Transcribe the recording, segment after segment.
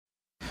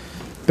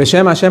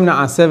B'Shem Hashem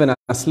na'aseh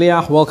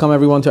v'nasliach. Welcome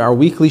everyone to our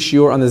weekly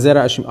shiur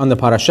on the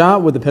parasha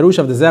with the Perush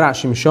of the Zera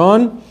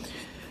Shimshon.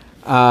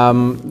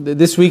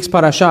 This week's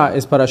parasha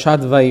is Parashat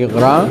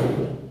Vayikra.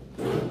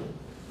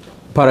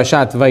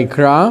 Parashat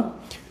Vayikra.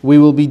 We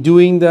will be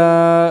doing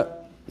the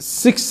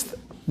sixth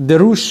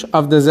derush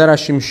of the Zera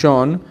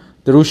Shimshon,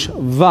 derush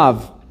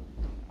Vav.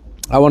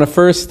 I want to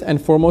first and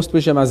foremost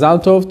wish a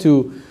mazal tov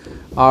to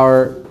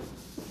our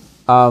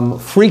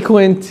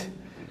frequent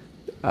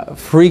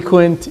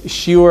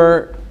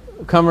shiur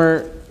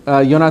comer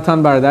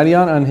Yonatan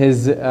Bardarian on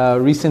his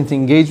recent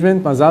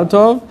engagement, mazal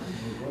tov,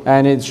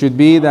 and it should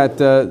be that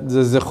the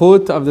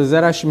zechut of the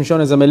Zera Shimshon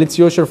is a melitz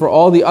yosher for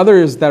all the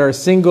others that are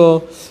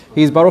single.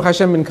 He's Baruch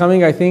Hashem been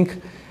coming, I think,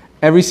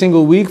 every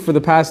single week for the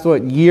past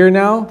year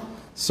now.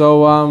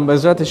 So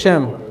Bezrat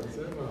Hashem,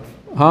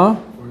 huh?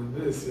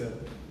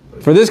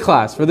 For this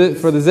class, for the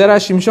Zera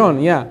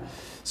Shimshon, yeah.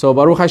 So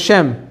Baruch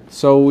Hashem.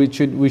 So we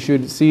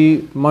should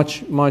see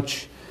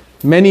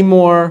many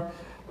more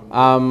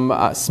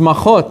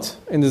smachot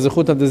in the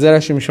zechut of the Zera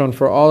Shimshon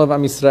for all of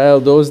Am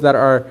Yisrael. Those that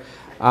are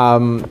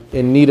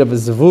in need of a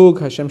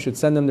zevug, Hashem should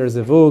send them their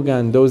zevug,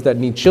 and those that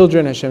need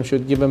children, Hashem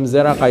should give them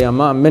zera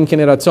chayama. Amen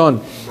kene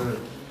ratzon.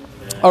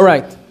 All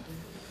right.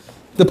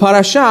 The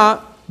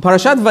Parashat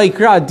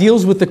Vayikra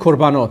deals with the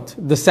korbanot,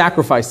 the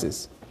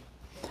sacrifices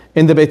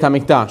in the Beit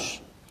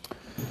HaMikdash.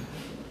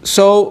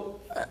 So,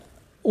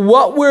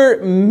 what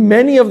were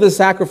many of the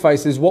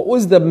sacrifices? What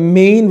was the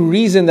main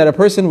reason that a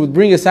person would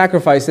bring a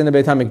sacrifice in the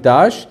Beit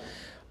HaMikdash?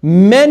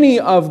 Many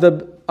of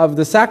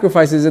the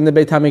sacrifices in the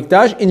Beit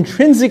HaMikdash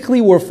intrinsically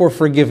were for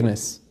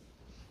forgiveness.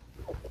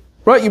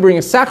 Right? You bring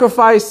a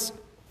sacrifice.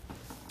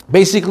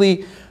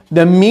 Basically,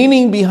 the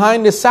meaning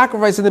behind the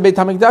sacrifice in the Beit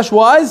HaMikdash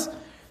was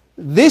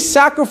this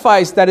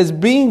sacrifice that is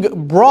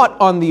being brought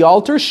on the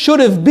altar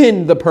should have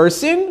been the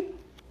person,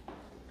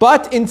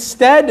 but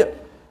instead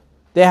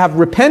they have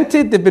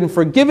repented, they've been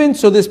forgiven,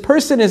 so this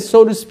person is,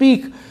 so to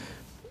speak,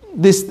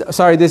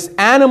 this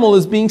animal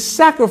is being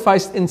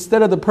sacrificed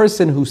instead of the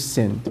person who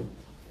sinned.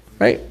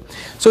 Right?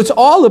 So it's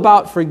all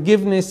about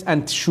forgiveness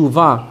and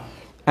teshuva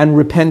and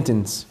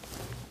repentance.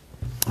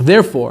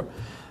 Therefore,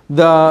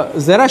 the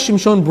Zera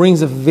Shimshon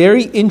brings a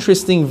very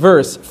interesting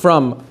verse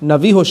from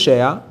Navi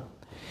Hosea,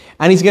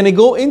 and he's going to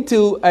go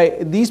into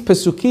these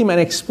pesukim and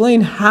explain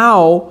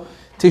how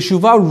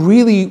teshuva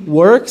really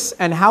works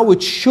and how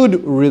it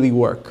should really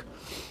work,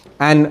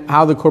 and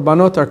how the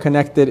korbanot are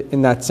connected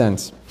in that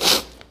sense.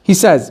 He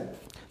says,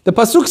 the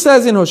pasuk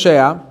says in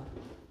Hosea,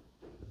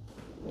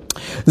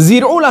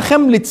 Zir'u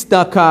lachem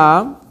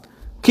litzdaka,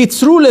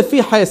 kitzru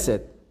lefi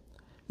chesed,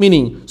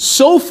 meaning,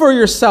 sow for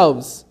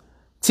yourselves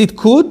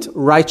tzidkut,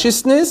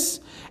 righteousness,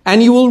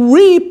 and you will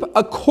reap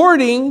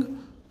according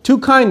to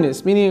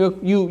kindness. Meaning,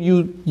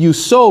 you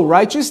sow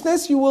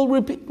righteousness, you will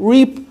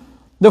reap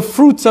the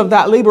fruits of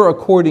that labor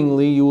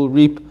accordingly. You will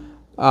reap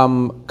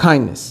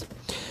kindness.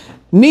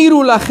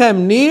 Niru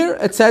lachem nir,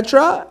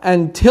 etc.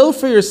 And till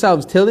for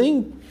yourselves.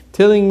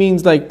 Tilling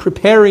means like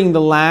preparing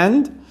the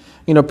land.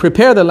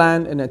 Prepare the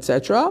land, and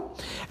etc.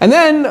 And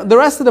then the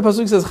rest of the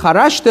pasuk says,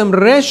 Charashtem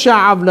resha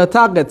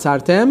avlata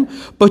getzartem,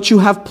 but you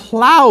have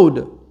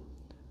plowed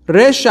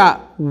resha,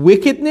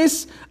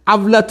 wickedness,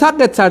 avlata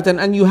getzartem,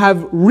 and you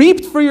have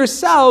reaped for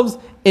yourselves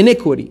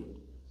iniquity.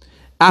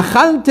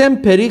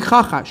 Achaltem peri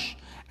chachash,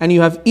 and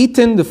you have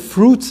eaten the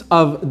fruits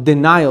of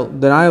denial of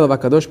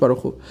HaKadosh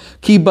Baruch Hu.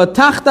 Ki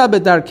batachta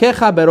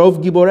bedarkecha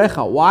berov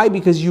giborecha. Why?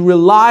 Because you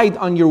relied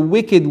on your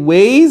wicked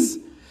ways.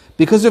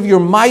 Because of your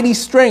mighty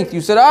strength,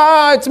 you said,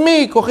 it's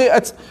me,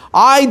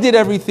 I did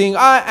everything,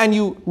 and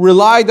you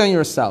relied on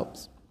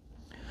yourselves.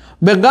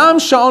 Begam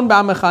sha'on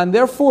ba'amecha, and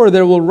therefore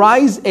there will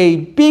rise a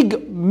big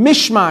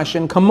mishmash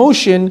and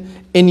commotion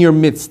in your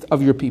midst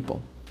of your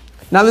people.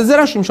 Now the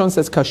Zera Shimshon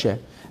says, kasher.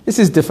 This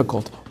is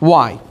difficult.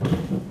 Why?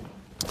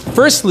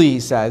 Firstly, he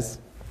says,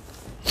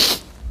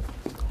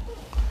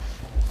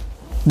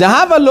 the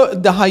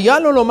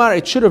hayalo lomar,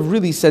 it should have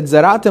really said,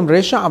 zeratem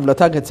resha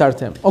avlata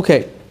getzartem.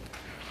 Okay.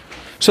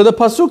 So the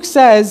pasuk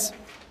says,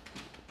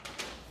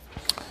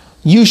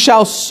 you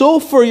shall sow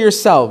for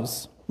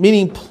yourselves,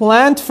 meaning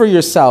plant for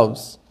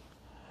yourselves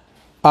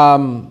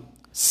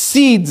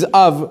seeds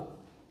of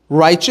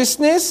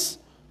righteousness,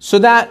 so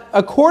that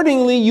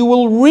accordingly you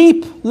will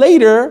reap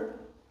later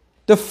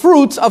the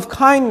fruits of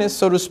kindness,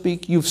 so to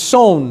speak. You've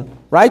sown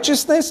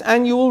righteousness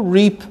and you will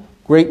reap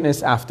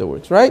greatness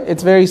afterwards, right?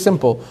 It's very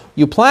simple.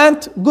 You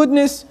plant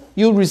goodness,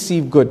 you'll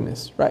receive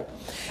goodness, right?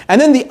 And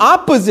then the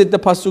opposite, the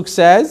pasuk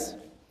says,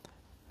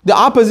 the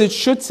opposite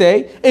should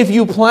say, if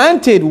you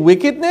planted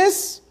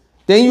wickedness,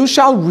 then you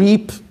shall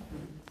reap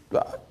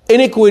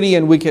iniquity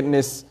and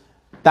wickedness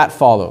that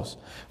follows.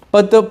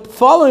 But the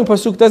following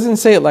pasuk doesn't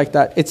say it like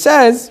that. It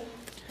says,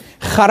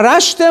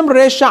 Charashtem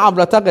resha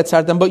avlata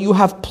getzartem, but you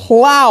have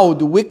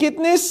plowed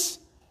wickedness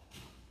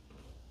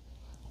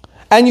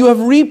and you have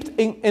reaped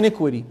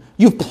iniquity.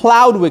 You've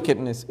plowed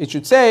wickedness. It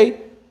should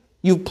say,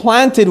 you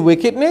planted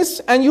wickedness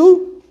and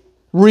you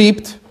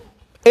reaped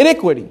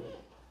iniquity.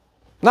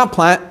 Not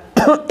plant.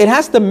 It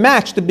has to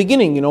match the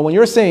beginning. When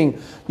you're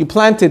saying you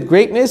planted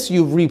greatness,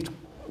 you've reaped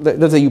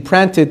let's say you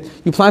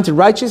planted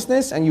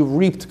righteousness and you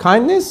reaped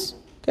kindness.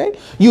 Okay,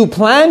 you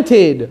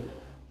planted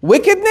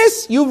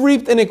wickedness, you've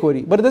reaped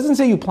iniquity. But it doesn't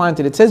say you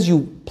planted, it says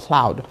you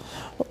plowed.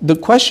 The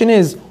question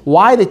is,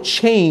 why the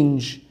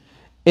change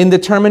in the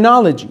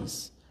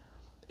terminologies?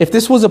 If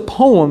this was a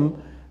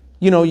poem,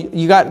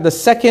 you got the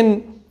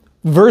second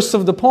verse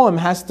of the poem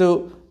has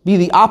to be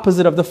the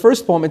opposite of the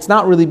first poem. It's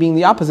not really being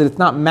the opposite, it's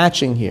not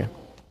matching here.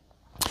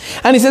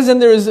 And he says,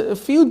 and there is a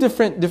few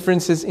different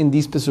differences in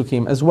these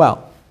Pesukim as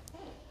well.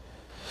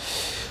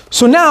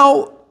 So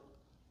now,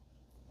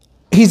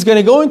 he's going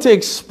to go into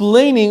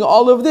explaining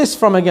all of this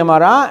from a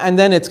Gemara, and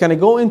then it's going to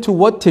go into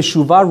what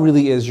Teshuva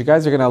really is. You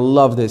guys are going to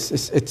love this.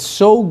 It's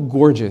so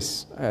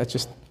gorgeous.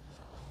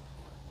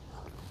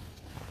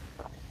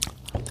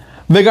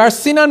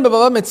 Vegarsinan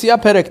b'Bava Metzia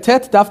Perek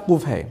Tet Daf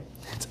Buvhei.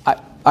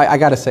 I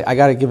gotta say, I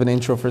gotta give an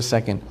intro for a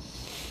second.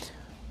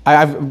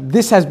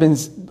 This has been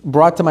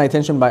brought to my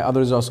attention by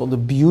others also. The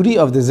beauty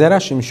of the Zera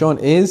Shimshon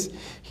is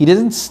he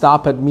doesn't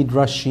stop at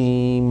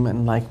Midrashim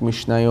and like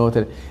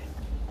Mishnayot.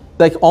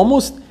 Like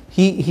almost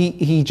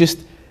he just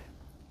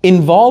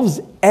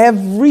involves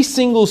every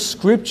single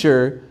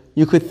scripture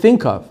you could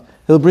think of.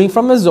 He'll bring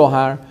from the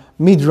Zohar,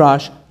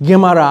 Midrash,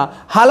 Gemara,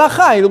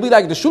 Halacha. It'll be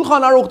like the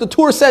Shulchan Aruch, the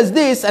Torah says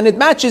this, and it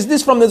matches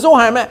this from the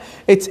Zohar.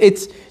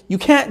 It's you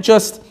can't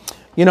just,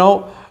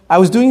 I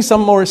was doing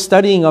some more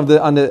studying on the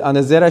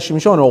Zera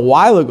Shimshon a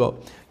while ago.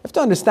 You have to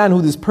understand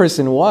who this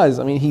person was.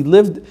 I mean,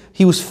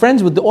 he was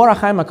friends with the Or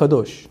HaChaim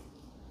HaKadosh.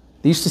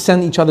 They used to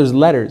send each other's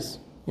letters.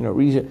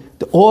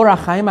 The Or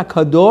HaChaim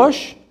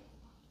HaKadosh,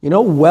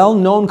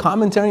 well-known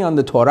commentary on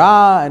the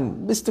Torah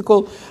and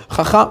mystical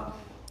Chacham.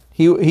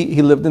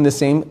 He lived in the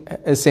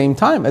same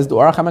time as the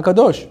Or HaChaim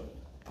HaKadosh.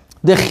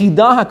 The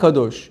Chidah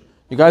HaKadosh.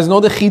 You guys know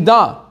the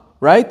Chidah,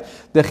 right?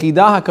 The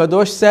Chidah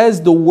HaKadosh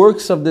says the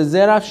works of the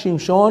Zera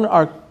Shimshon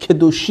are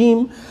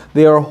Kedoshim.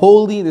 They are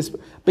holy.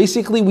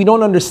 Basically, we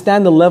don't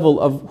understand the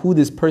level of who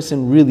this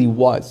person really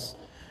was.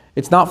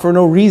 It's not for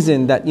no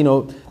reason that,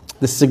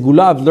 the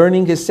Segula of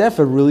learning his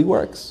Sefer really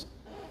works.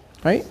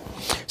 Right?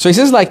 So he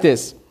says like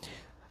this.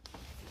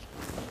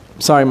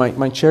 Sorry,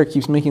 my chair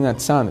keeps making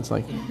that sound. It's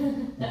like...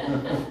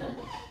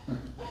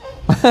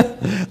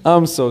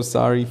 I'm so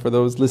sorry for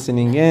those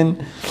listening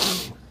in.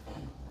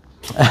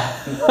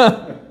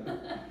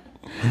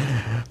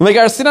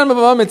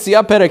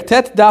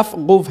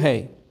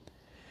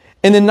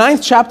 In the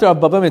 9th chapter of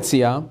Baba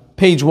Metzia,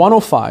 page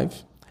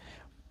 105,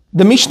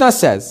 the Mishnah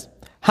says,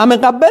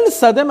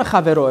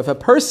 if a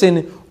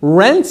person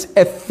rents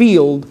a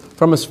field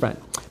from his friend.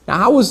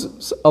 Now,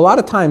 a lot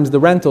of times the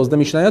rentals, the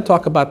Mishnah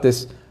talk about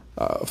this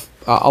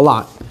a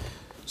lot.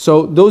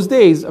 So those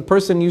days, a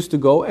person used to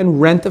go and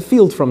rent a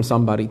field from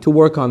somebody to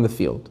work on the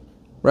field,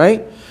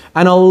 right?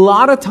 And a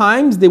lot of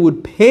times they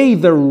would pay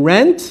the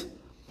rent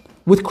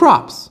with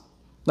crops.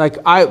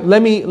 Like,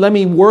 let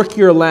me work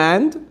your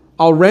land.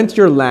 I'll rent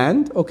your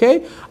land,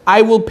 okay?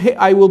 I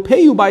will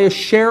pay you by a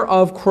share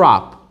of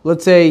crop.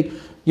 Let's say,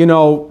 I'm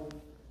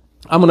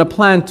going to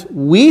plant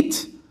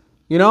wheat.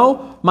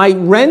 My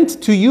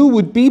rent to you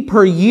would be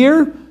per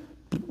year,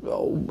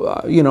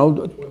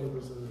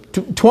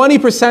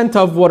 20%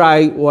 of what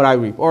I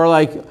reap, or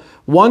like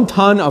 1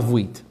 ton of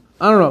wheat.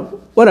 I don't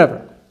know,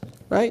 whatever,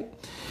 right?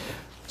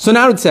 So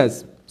now it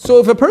says, so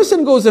if a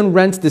person goes and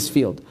rents this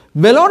field,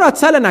 he didn't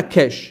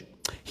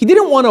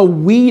want to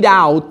weed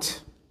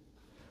out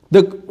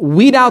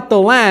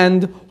the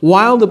land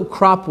while the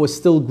crop was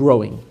still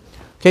growing.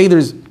 Okay,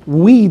 there's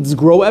weeds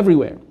grow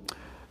everywhere,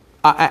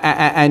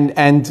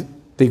 and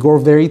they grow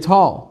very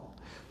tall.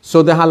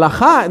 So the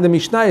halacha in the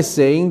Mishnah is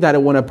saying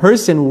that when a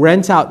person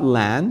rents out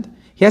land,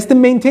 he has to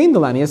maintain the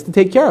land. He has to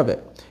take care of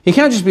it. He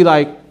can't just be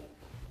like,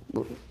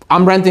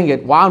 I'm renting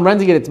it. While I'm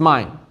renting it, it's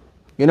mine.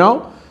 You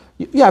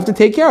have to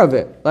take care of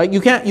it. Like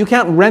you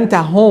can't rent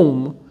a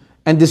home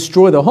and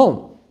destroy the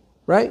home,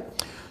 right?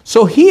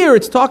 So here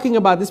it's talking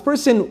about this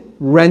person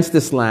rents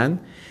this land,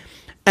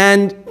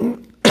 and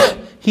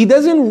he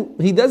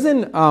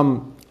doesn't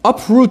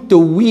uproot the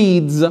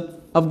weeds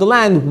of the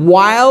land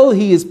while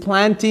he is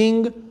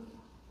planting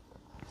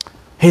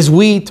his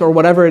wheat or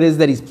whatever it is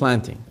that he's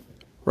planting,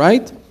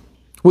 right?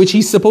 Which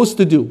he's supposed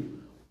to do.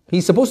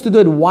 He's supposed to do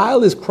it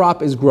while his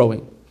crop is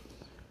growing.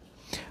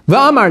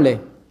 V'amarle.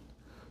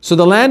 So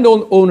the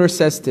landowner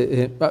says to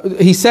him,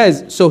 he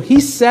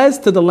says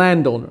to the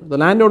landowner. The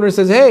landowner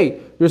says,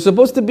 hey, you're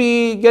supposed to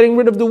be getting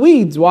rid of the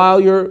weeds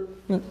while you're...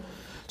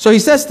 So he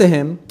says to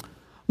him,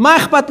 Ma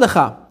ichpat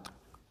lecha?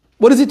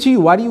 What is it to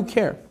you? Why do you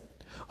care?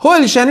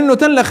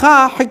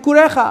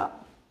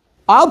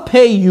 I'll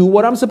pay you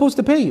what I'm supposed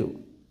to pay you.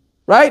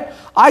 Right?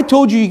 I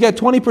told you get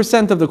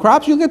 20% of the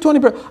crops, you get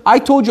 20%. I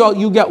told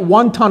you get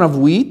 1 ton of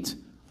wheat.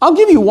 I'll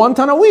give you 1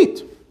 ton of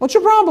wheat. What's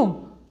your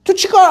problem?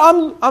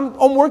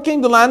 I'm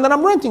working the land that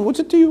I'm renting. What's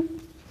it to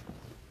you?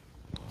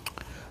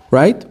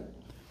 Right?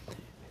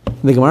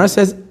 The Gemara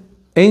says,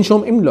 Ein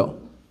shom imlo.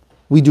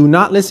 We do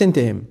not listen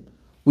to him.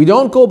 We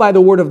don't go by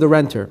the word of the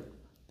renter.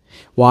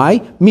 Why?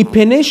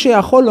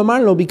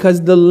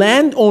 Because the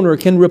landowner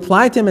can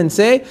reply to him and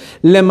say,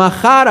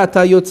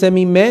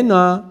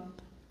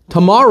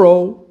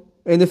 tomorrow,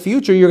 in the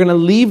future, you're going to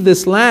leave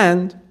this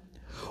land,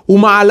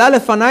 uma'ala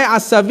lefanai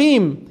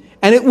asavim,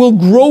 and it will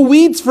grow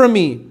weeds for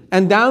me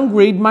and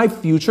downgrade my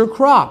future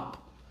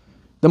crop.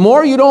 The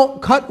more you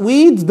don't cut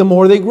weeds, the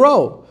more they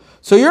grow.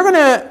 So you're going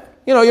to,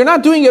 you're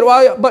not doing it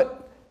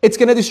but it's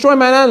going to destroy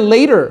my land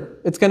later.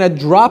 It's going to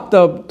drop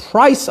the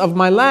price of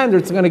my land, or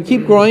it's going to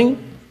keep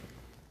growing.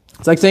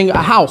 It's like saying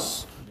a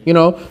house.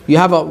 You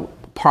have a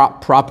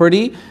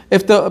property.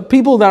 If the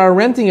people that are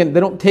renting it, they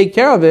don't take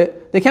care of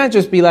it, they can't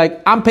just be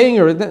like, I'm paying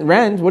your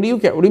rent. What do you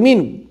care? What do you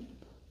mean?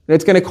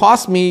 It's going to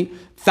cost me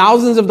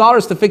thousands of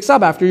dollars to fix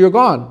up after you're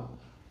gone.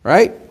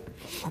 Right?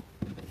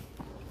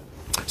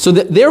 So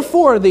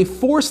therefore, they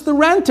force the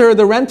renter.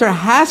 The renter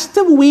has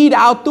to weed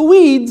out the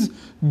weeds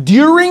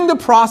during the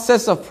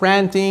process of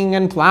planting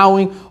and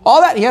plowing.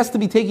 All that, he has to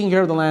be taking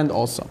care of the land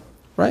also.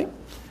 Right?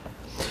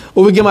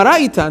 And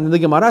the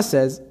Gemara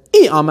says,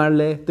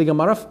 the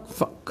Gemara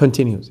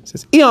continues. It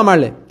says,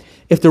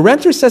 if the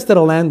renter says to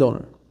the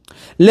landowner,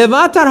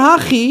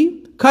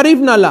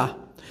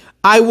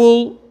 I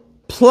will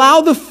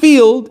plow the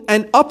field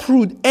and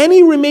uproot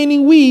any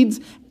remaining weeds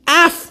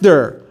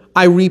after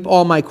I reap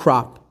all my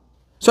crop.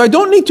 So I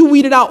don't need to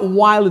weed it out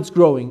while it's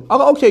growing.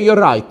 Okay, you're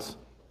right.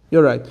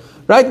 You're right.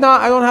 Right now,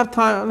 I don't have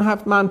time, I don't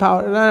have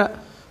manpower.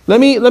 Let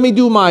me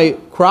do my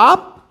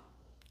crop.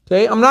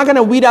 Okay, I'm not going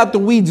to weed out the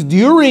weeds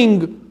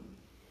during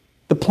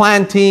the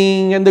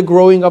planting and the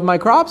growing of my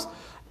crops.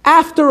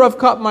 After I've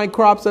cut my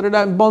crops that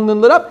are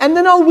abundant lit up, and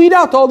then I'll weed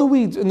out all the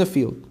weeds in the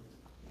field.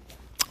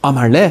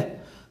 Amar leh,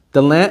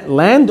 the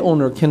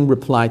landowner can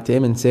reply to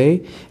him and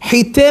say,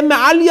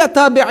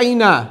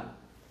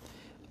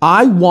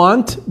 I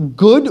want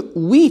good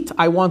wheat.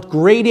 I want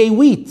grade A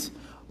wheat.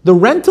 The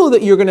rental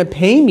that you're going to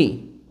pay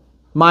me,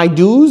 my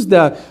dues,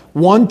 the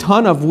 1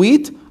 ton of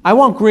wheat, I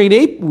want grade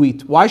A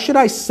wheat. Why should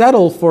I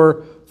settle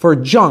for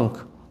junk?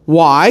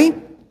 Why?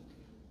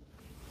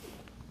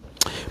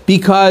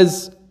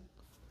 Because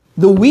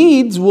the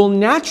weeds will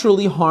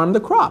naturally harm the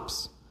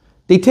crops.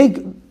 They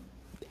take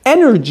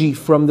energy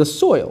from the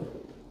soil,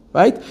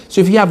 right?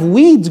 So if you have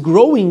weeds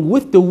growing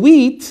with the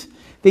wheat,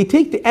 they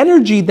take the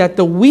energy that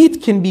the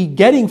wheat can be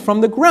getting from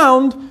the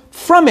ground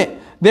from it.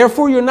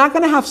 Therefore, you're not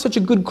going to have such a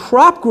good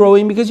crop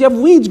growing because you have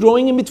weeds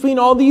growing in between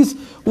all these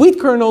wheat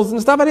kernels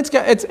and stuff, and it's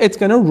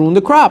going to ruin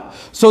the crop.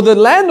 So the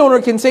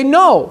landowner can say,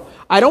 no,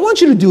 I don't want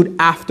you to do it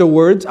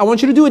afterwards. I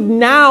want you to do it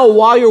now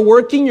while you're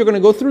working. You're going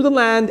to go through the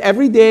land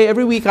every day,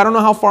 every week. I don't know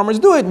how farmers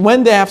do it,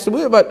 when they have to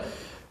do it, but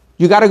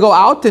you got to go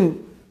out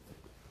and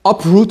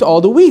uproot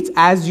all the weeds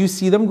as you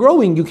see them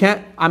growing. You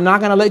can't, I'm not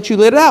going to let you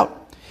let it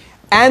out.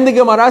 And the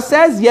Gemara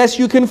says, yes,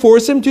 you can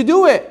force him to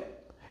do it.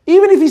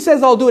 Even if he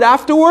says, I'll do it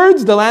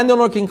afterwards, the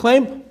landowner can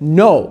claim,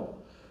 no.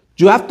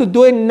 You have to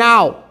do it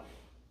now.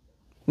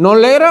 No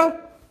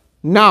later,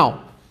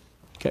 now.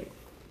 Okay.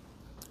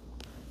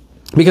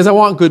 Because I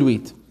want good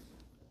wheat.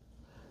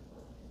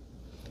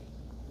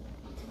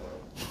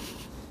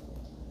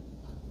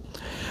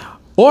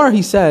 Or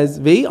he says,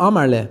 Vei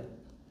amarle.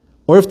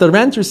 Or if the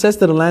renter says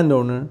to the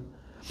landowner,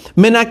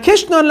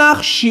 Menakeshna lach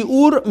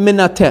shiur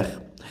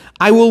menatech.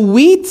 I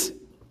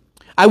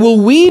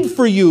will weed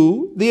for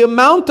you the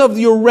amount of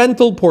your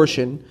rental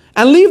portion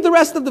and leave the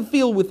rest of the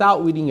field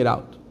without weeding it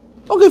out.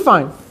 Okay,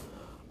 fine.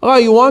 Oh,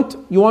 you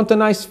want a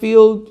nice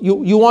field?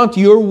 You want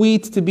your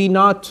wheat to be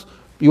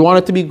you want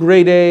it to be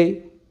grade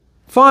A?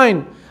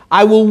 Fine.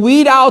 I will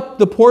weed out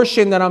the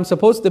portion that I'm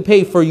supposed to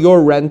pay for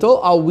your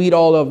rental. I'll weed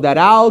all of that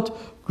out.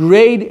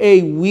 Grade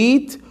A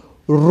wheat,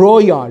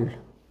 royal.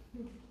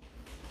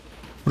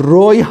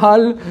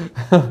 Royal,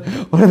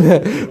 what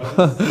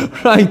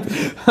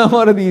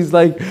are these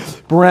like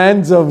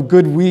brands of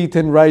good wheat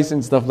and rice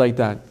and stuff like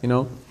that,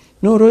 No,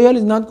 Royal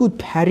is not good.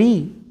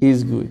 Paris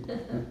is good.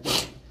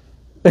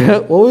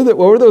 What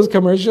were those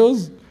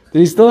commercials? Did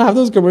he still have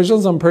those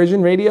commercials on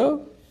Persian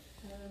radio?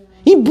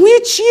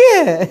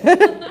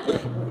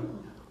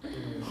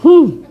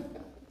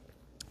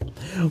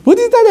 What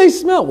is that I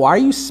smell? Why are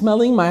you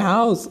smelling my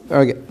house?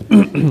 Okay.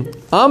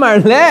 Amar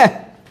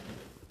leh.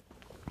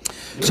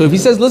 So if he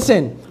says,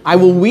 listen, I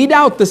will weed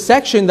out the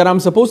section that I'm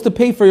supposed to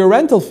pay for your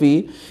rental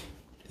fee,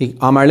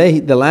 Amar leh,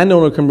 the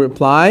landowner can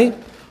reply,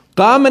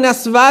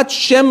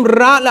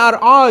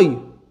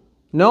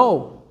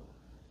 no.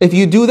 If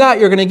you do that,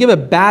 you're going to give a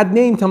bad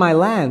name to my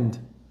land.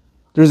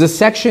 There's a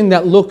section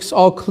that looks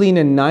all clean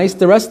and nice.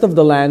 The rest of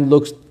the land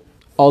looks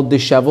all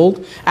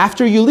disheveled.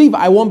 After you leave,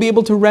 I won't be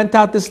able to rent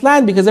out this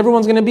land because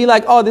everyone's going to be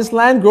like, oh, this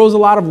land grows a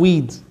lot of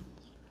weeds.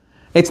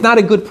 It's not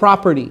a good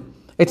property.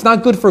 It's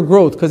not good for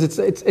growth because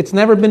it's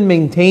never been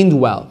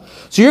maintained well.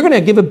 So you're going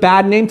to give a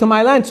bad name to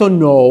my land. So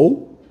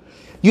no,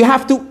 you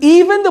have to,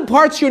 even the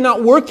parts you're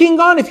not working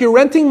on, if you're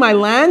renting my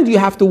land, you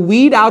have to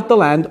weed out the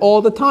land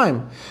all the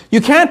time.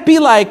 You can't be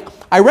like,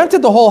 I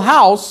rented the whole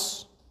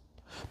house,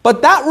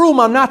 but that room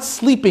I'm not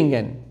sleeping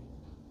in,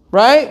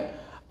 right?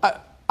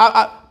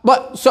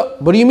 But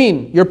what do you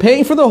mean? You're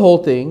paying for the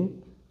whole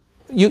thing.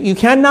 You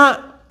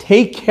cannot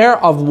take care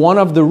of one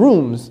of the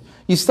rooms.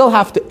 You still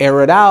have to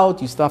air it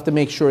out. You still have to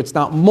make sure it's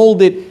not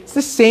molded. It's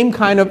the same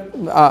kind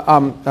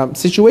of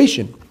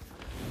situation.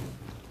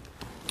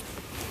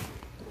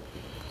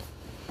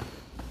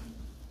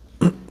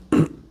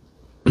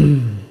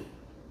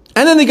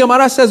 the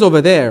Gemara says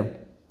over there,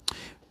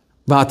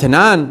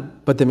 Va'atanan,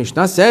 but the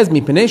Mishnah says,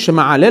 Mipnei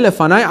shema'aleh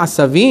lefanai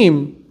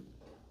asavim.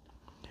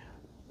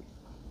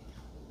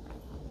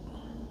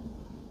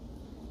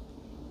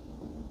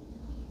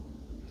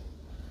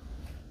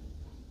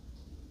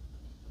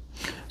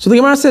 So the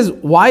Gemara says,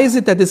 why is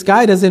it that this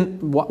guy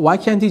why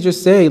can't he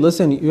just say,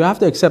 listen, you have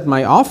to accept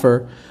my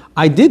offer.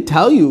 I did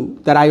tell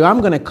you that I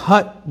am going to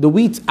cut the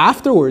wheat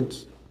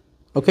afterwards.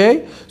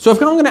 Okay? So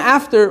if I'm going to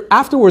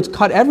afterwards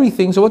cut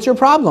everything, so what's your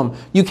problem?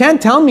 You can't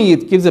tell me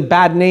it gives a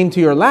bad name to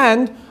your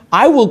land.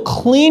 I will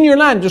clean your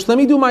land. Just let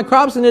me do my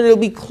crops and it'll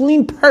be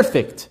clean,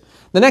 perfect.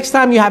 The next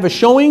time you have a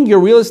showing, your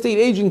real estate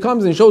agent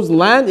comes and shows the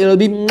land, it'll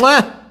be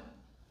mwah.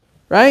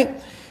 Right?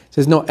 It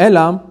says, no,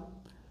 Elam.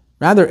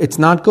 Rather, it's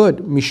not good.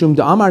 Mishum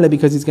da'amarle,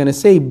 because he's going to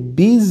say,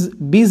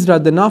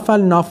 bizra de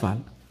nafal nafal.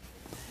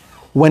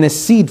 When a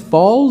seed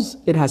falls,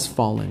 it has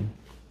fallen.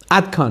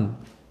 Adkan.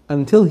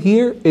 Until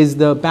here is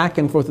the back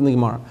and forth in the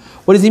Gemara.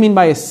 What does he mean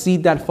by a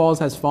seed that falls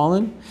has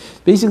fallen?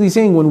 Basically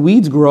saying when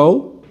weeds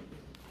grow,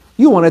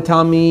 you want to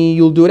tell me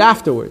you'll do it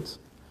afterwards.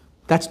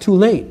 That's too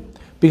late.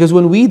 Because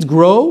when weeds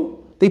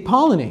grow, they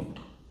pollinate.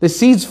 The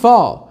seeds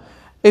fall.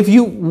 If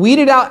you weed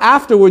it out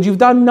afterwards, you've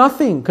done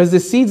nothing because the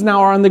seeds now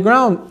are on the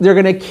ground. They're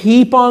going to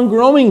keep on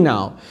growing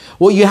now.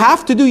 What you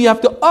have to do, you have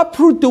to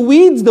uproot the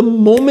weeds the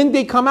moment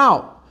they come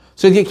out.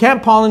 So you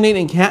can't pollinate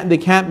and they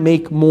can't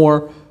make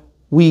more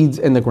weeds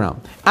in the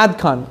ground.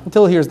 Adkan,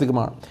 until here's the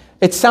Gemara.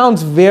 It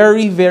sounds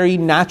very, very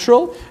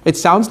natural. It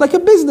sounds like a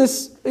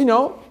business,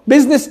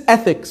 business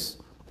ethics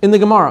in the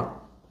Gemara.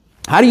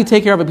 How do you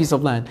take care of a piece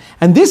of land?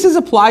 And this is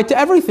applied to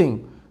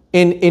everything.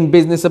 In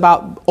business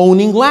about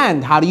owning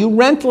land. How do you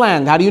rent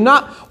land? How do you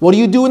not? What do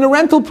you do in a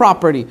rental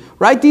property?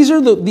 Right? These are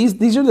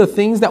the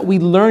things that we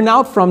learn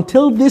out from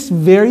till this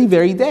very,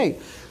 very day.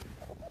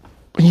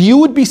 You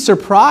would be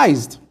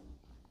surprised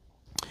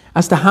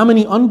as to how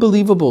many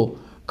unbelievable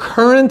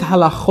current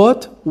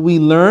halachot we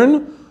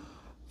learn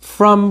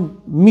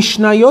from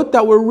Mishnayot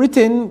that were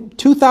written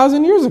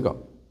 2,000 years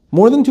ago.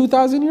 More than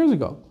 2,000 years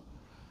ago.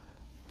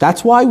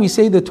 That's why we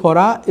say the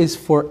Torah is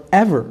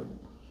forever.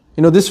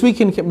 This week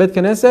in Bet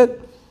Knesset,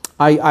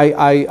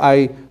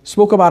 I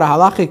spoke about a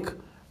halachic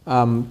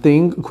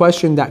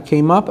question that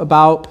came up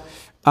about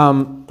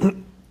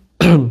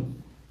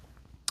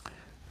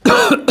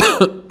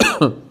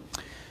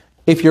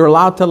if you're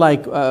allowed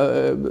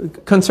to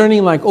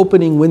concerning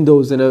opening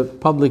windows in a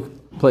public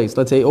place.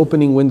 Let's say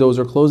opening windows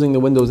or closing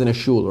the windows in a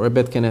shul or a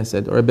Bet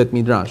Knesset or a Bet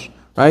Midrash,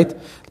 right?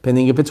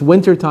 Depending if it's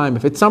winter time,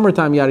 if it's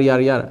summertime, yada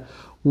yada yada.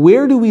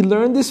 Where do we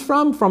learn this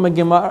from? From a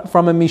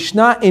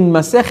Mishnah in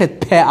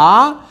Masechet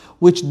Pe'ah,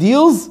 which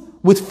deals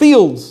with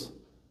fields.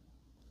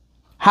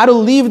 How to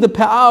leave the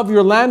Pe'ah of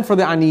your land for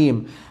the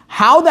Aniyim.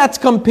 How that's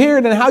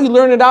compared and how you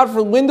learn it out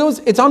for windows,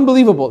 it's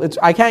unbelievable.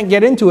 I can't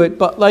get into it,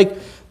 but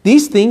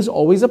these things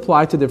always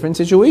apply to different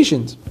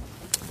situations.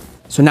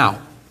 So now,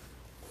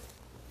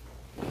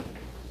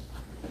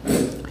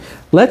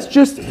 let's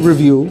just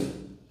review.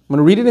 I'm going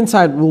to read it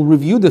inside. We'll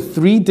review the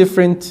three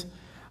different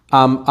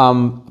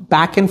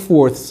back and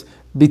forths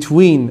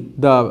between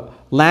the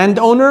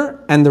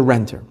landowner and the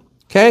renter.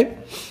 Okay?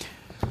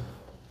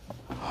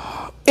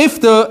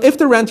 If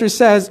the renter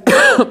says,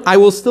 I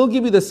will still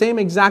give you the same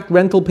exact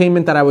rental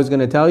payment that I was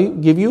going to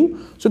give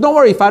you, so don't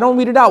worry, if I don't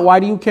weed it out, why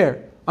do you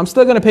care? I'm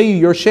still going to pay you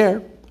your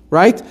share,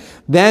 right?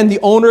 Then the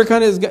owner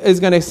is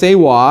going to say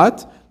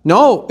what?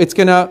 No, it's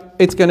going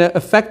to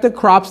affect the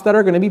crops that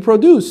are going to be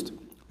produced,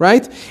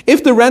 right?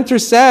 If the renter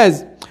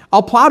says,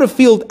 I'll plow the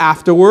field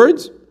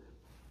afterwards,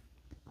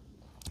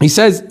 he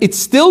says it's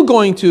still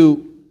going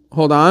to,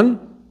 hold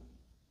on.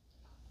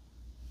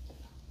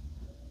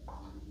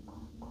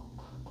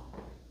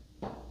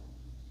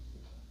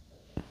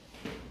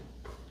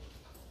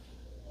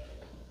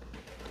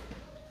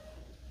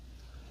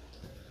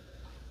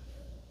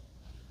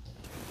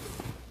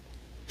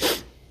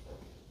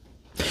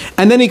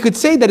 And then he could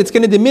say that it's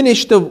going to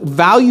diminish the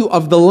value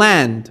of the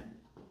land.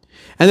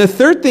 And the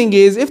third thing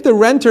is, if the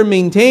renter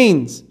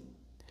maintains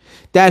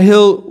that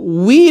he'll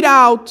weed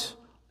out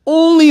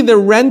only the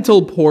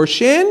rental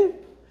portion,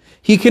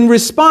 he can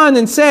respond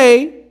and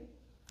say,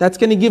 that's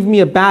going to give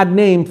me a bad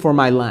name for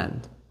my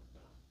land.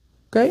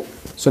 Okay?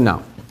 So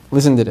now,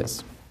 listen to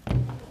this.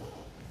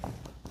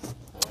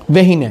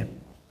 Vehine.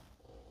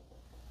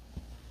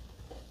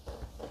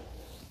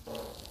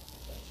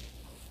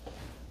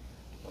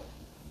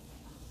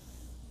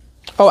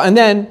 Oh, and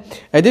then,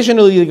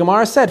 additionally, the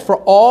Gemara said, for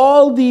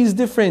all these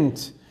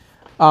different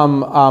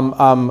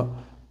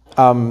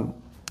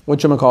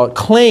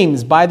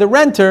claims by the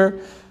renter,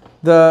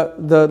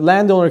 the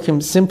landowner can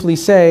simply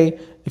say,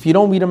 if you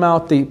don't weed them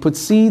out, they put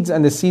seeds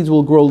and the seeds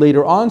will grow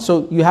later on,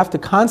 so you have to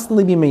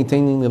constantly be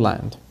maintaining the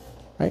land.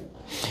 Right?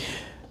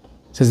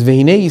 It says,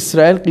 Vehine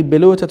Yisrael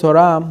qibelu et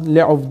Torah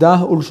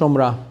le'ovdah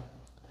ul'shomrah.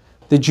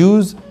 The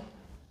Jews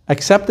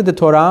accepted the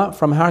Torah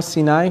from Har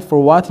Sinai for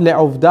what?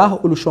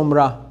 Le'ovdah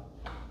ul'shomrah.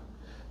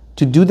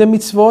 To do the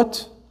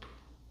mitzvot,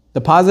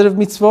 the positive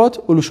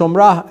mitzvot,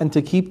 ul'shomrah, and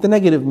to keep the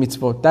negative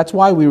mitzvot. That's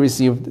why we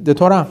received the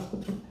Torah.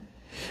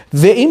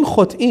 Ve'im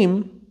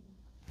chot'im,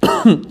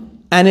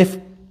 And if,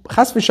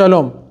 chas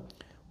v'shalom,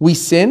 we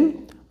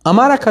sin,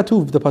 Amar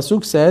HaKatuv, the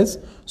Pasuk says,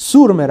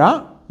 Sur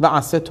mera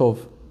v'aseh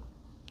tov.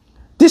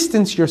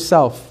 Distance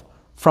yourself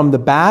from the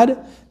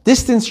bad,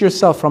 distance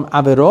yourself from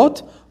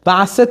averot,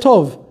 v'aseh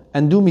tov,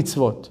 and do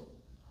mitzvot.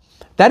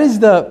 That is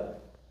the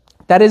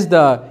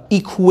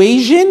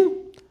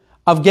equation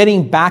of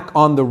getting back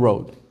on the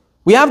road.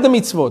 We have the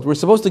mitzvot, we're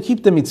supposed to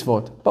keep the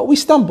mitzvot, but we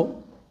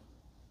stumble.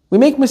 We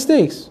make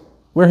mistakes.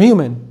 We're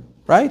human,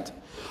 right?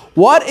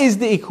 What is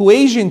the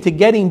equation to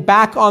getting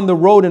back on the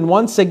road and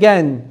once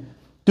again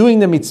doing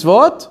the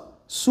mitzvot?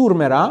 Sur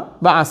mera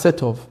v'aseh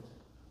tov.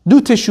 Do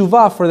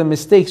teshuvah for the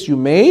mistakes you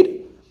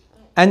made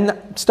and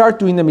start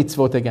doing the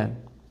mitzvot again.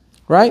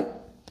 Right?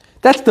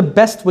 That's the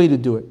best way to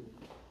do it.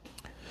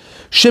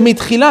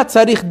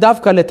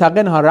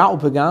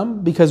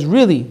 Because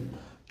really,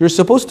 you're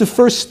supposed to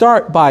first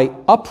start by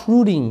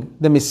uprooting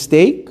the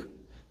mistake,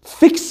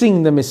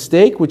 fixing the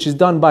mistake, which is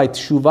done by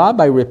teshuvah,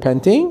 by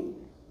repenting.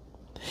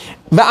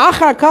 And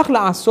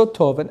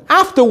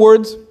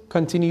afterwards,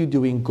 continue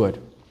doing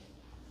good.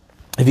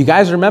 If you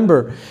guys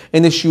remember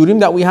in the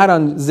shurim that we had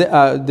on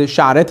the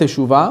Sha'arei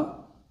Teshuvah,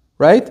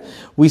 right?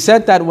 We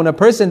said that when a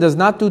person does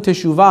not do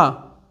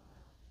Teshuvah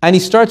and he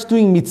starts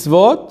doing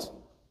mitzvot,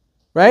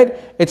 right?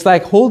 It's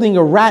like holding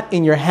a rat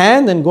in your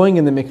hand and going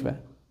in the mikveh.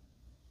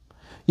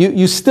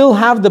 You still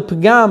have the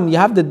pagam, you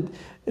have the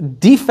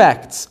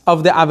defects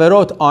of the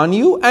averot on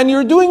you, and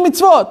you're doing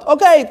mitzvot.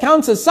 Okay, it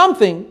counts as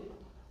something,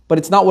 but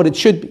it's not what it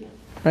should be,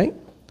 right?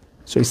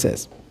 So he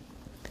says,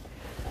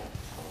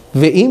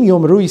 Ve'im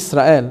yomru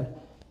Yisrael,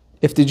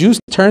 if the Jews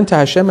turn to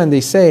Hashem and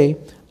they say,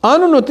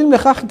 Anu notim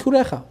lecha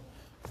chikurecha.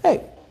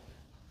 Hey,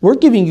 we're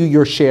giving you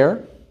your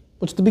share.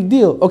 What's the big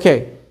deal?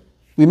 Okay,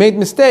 we made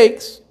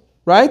mistakes,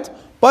 right?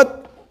 But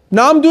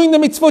now I'm doing the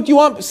mitzvot you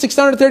want,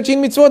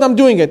 613 mitzvot, I'm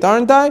doing it,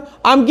 aren't I?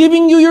 I'm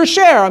giving you your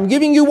share. I'm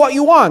giving you what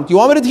you want. You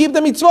want me to keep the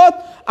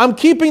mitzvot? I'm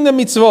keeping the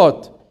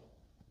mitzvot.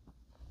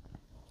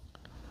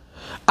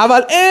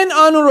 Aval en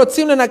anu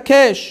rotzim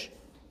lenakesh.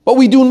 But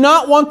we do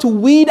not want to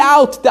weed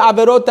out the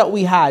averot that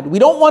we had. We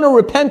don't want to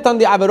repent on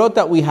the averot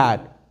that we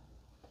had.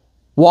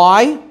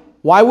 Why?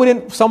 Why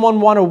wouldn't someone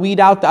want to weed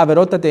out the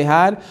averot that they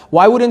had?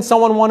 Why wouldn't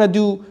someone want to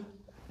do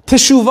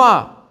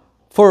teshuvah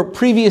for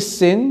previous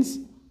sins?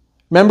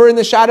 Remember in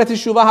the Sha'arei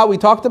Teshuvah how we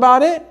talked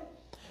about it?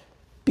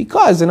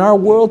 Because in our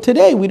world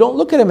today, we don't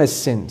look at them as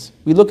sins.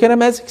 We look at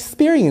them as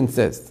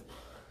experiences.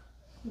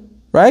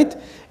 Right?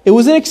 It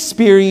was an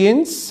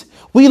experience.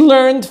 We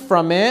learned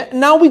from it.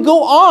 Now we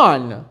go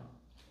on.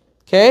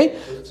 Okay?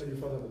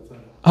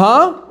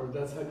 Huh?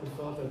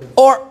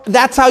 Or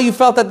that's how you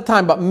felt at the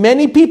time. But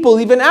many people,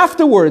 even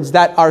afterwards,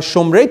 that are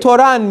Shomrei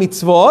Torah and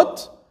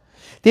Mitzvot,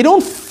 they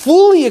don't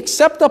fully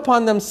accept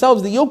upon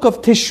themselves the yoke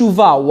of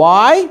Teshuvah.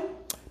 Why?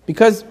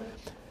 Because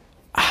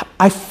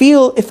I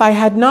feel if I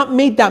had not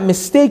made that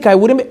mistake, I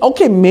wouldn't.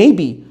 Okay,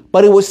 maybe,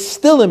 but it was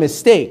still a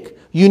mistake.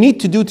 You need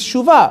to do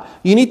teshuvah.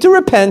 You need to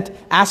repent,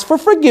 ask for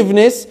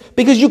forgiveness,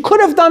 because you could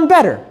have done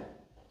better.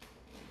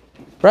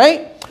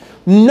 Right?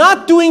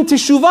 Not doing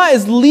teshuvah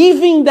is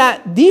leaving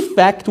that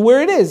defect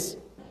where it is.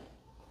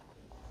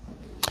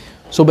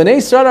 So Bnei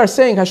Israel are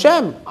saying,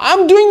 Hashem,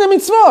 I'm doing the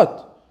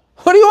mitzvot.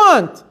 What do you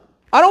want?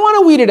 I don't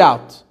want to weed it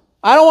out.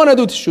 I don't want to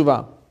do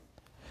teshuvah.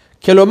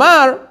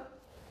 Kelomar,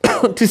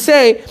 to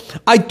say,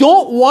 I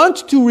don't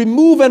want to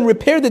remove and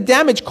repair the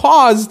damage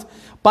caused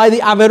by the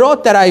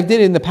averot that I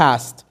did in the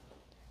past.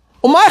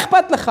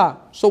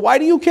 So why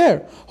do you care?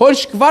 Why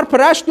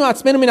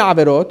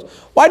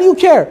do you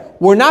care?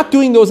 We're not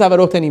doing those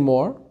averot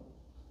anymore.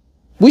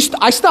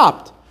 I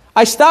stopped.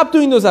 I stopped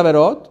doing those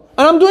averot,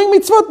 and I'm doing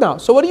mitzvot now.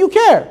 So what do you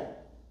care?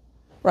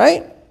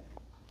 Right?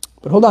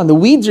 But hold on, the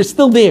weeds are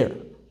still there.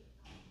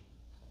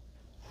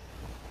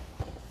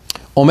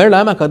 Omer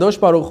Lahem HaKadosh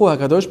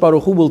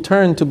Baruch Hu will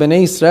turn to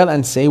Bnei Israel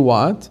and say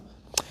what?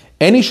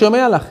 Eni shomei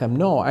alachem.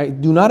 No, I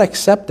do not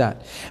accept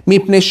that.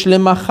 Mipnei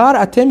shlemachar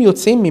atem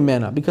yotzeim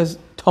mimena. Because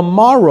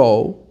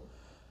tomorrow,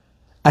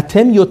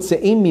 atem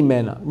yotzeim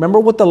mimena. Remember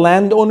what the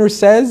landowner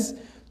says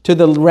to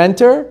the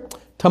renter?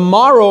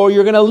 Tomorrow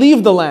you're going to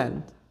leave the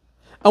land.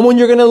 And when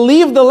you're going to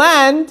leave the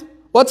land,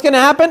 what's going to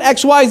happen?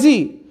 X, Y,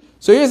 Z.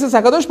 So here it says,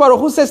 HaKadosh Baruch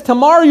Hu says,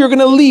 tomorrow you're going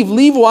to leave.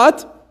 Leave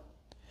what?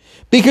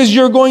 Because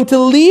you're going to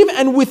leave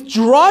and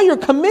withdraw your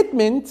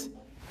commitment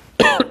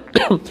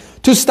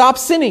to stop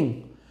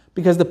sinning.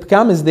 Because the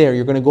pekam is there.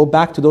 You're going to go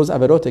back to those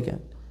averot again.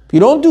 If you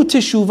don't do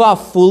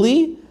teshuvah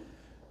fully,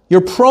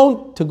 you're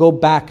prone to go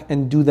back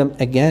and do them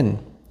again.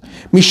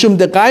 Mishum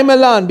deqai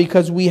melan,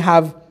 because we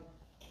have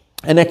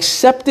an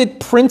accepted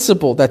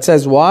principle that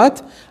says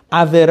what?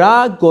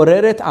 Avera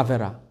goreret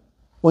avera.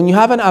 When you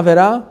have an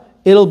avera,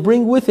 it'll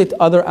bring with it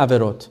other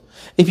averot.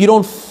 If you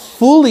don't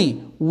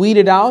fully weed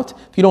it out,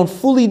 if you don't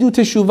fully do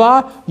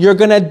teshuvah, you're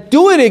going to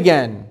do it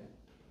again.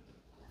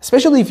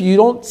 Especially if you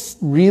don't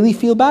really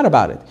feel bad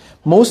about it.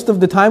 Most of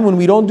the time when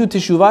we don't do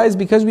teshuvah is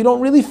because we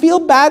don't really feel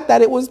bad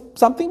that it was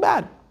something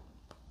bad.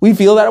 We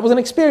feel that it was an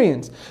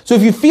experience. So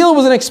if you feel it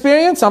was an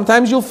experience,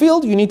 sometimes you'll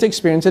feel you need to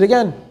experience it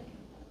again.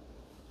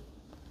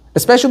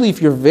 Especially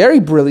if you're very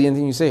brilliant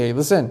and you say, hey,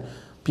 listen,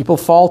 People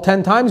fall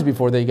 10 times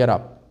before they get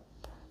up.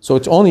 So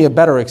it's only a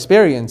better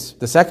experience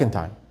the second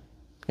time.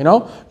 You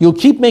know, you'll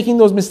keep making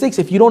those mistakes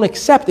if we don't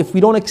accept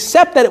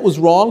that it was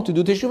wrong to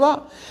do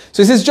Teshuva.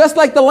 So it says, just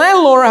like the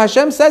landlord,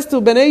 Hashem says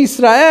to Bnei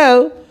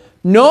Israel,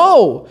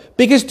 no,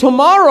 because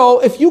tomorrow,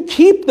 if you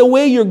keep the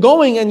way you're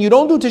going and you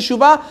don't do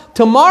Teshuva,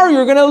 tomorrow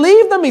you're going to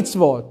leave the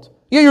mitzvot.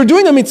 Yeah, you're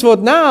doing the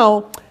mitzvot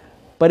now,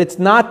 but it's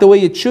not the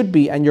way it should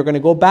be, and you're going to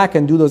go back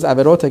and do those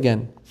averot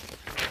again.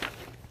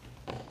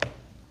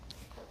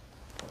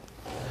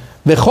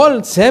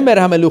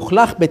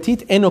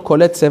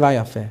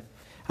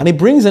 And he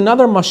brings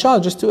another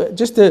mashal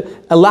just to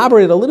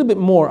elaborate a little bit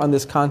more on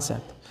this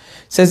concept. It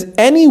says,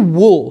 any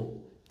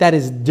wool that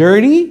is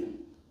dirty,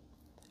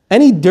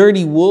 any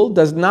dirty wool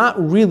does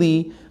not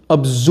really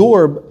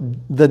absorb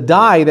the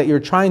dye that you're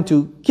trying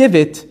to give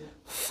it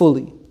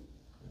fully.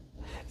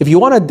 If you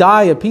want to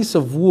dye a piece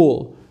of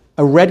wool,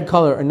 a red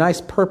color, a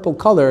nice purple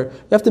color,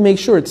 you have to make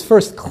sure it's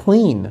first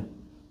clean.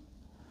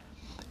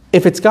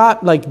 If it's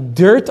got like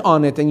dirt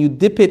on it and you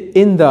dip it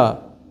in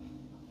the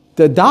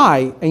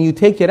dye and you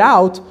take it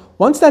out,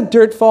 once that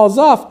dirt falls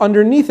off,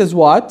 underneath is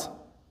what?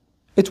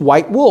 It's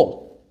white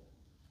wool.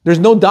 There's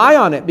no dye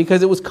on it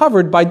because it was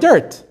covered by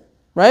dirt,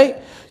 right?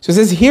 So it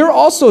says here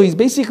also, he's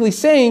basically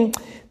saying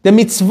the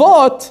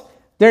mitzvot,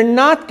 they're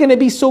not going to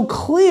be so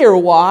clear.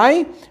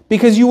 Why?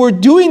 Because you were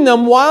doing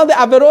them while the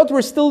averot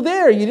were still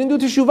there. You didn't do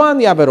teshuvah on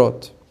the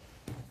averot.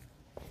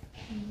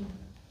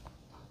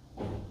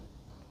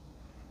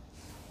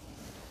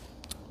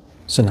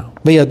 So now,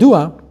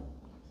 v'yadua,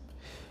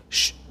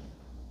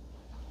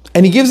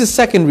 and he gives a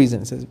second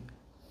reason. It says,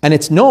 and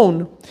it's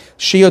known,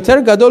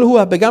 sheyoter gadol hu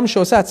hapegam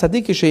she'osa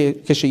tzaddik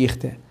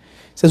kesheyichteh. It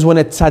says when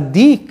a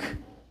tzaddik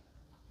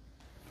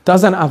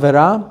does an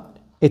avera,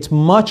 it's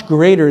much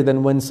greater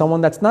than when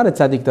someone that's not a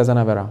tzaddik does an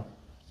avera.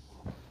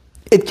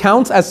 It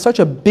counts as such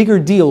a bigger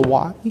deal.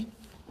 Why?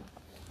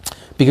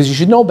 Because you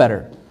should know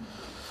better.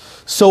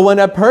 So when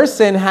a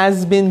person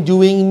has been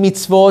doing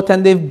mitzvot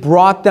and they've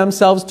brought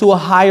themselves to a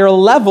higher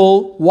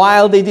level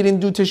while they didn't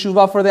do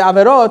teshuvah for the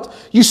averot,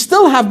 you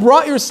still have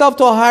brought yourself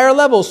to a higher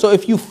level. So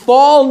if you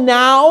fall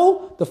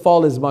now, the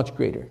fall is much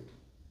greater.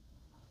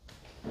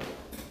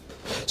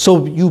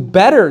 So you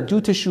better do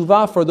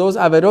teshuvah for those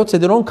averot so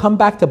they don't come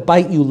back to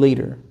bite you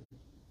later.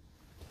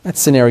 That's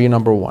scenario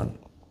number one.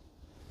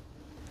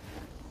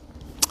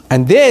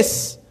 And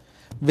this,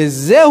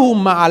 v'zehu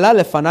ma'ala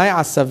lefanai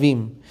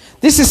asavim.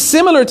 This is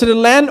similar to the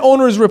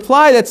landowner's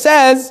reply that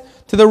says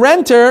to the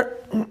renter,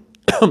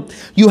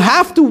 you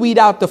have to weed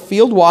out the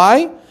field.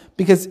 Why?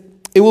 Because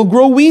it will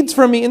grow weeds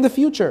for me in the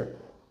future.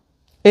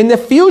 In the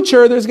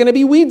future, there's going to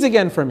be weeds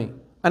again for me.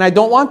 And I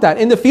don't want that.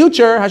 In the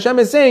future, Hashem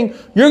is saying,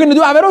 you're going to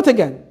do averot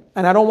again.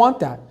 And I don't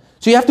want that.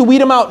 So you have to weed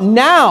them out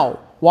now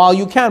while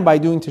you can by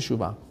doing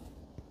teshuvah.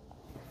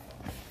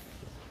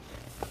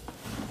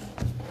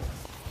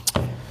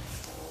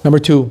 Number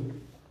two.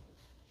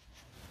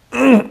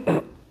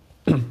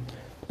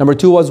 Number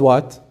two was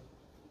what?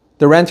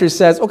 The renter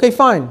says, okay,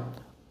 fine.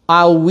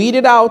 I'll weed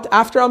it out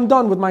after I'm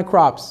done with my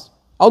crops.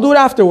 I'll do it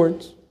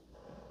afterwards.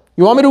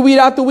 You want me to weed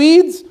out the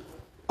weeds?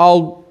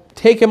 I'll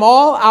take them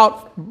all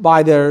out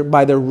by their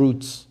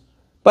roots.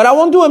 But I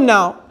won't do them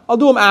now. I'll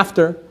do them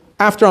after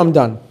I'm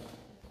done.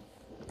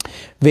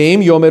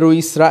 Ve'im yomeru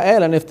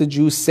Yisrael, and if the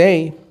Jews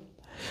say,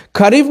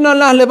 Karivna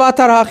lah levat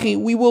harachi,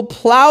 we will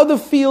plow the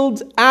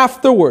fields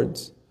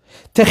afterwards.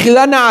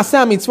 Techila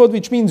na'aseh mitzvot,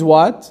 which means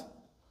what?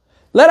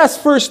 Let us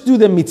first do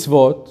the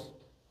mitzvot.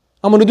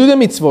 I'm going to do the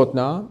mitzvot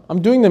now.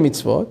 I'm doing the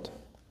mitzvot.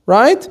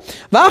 Right?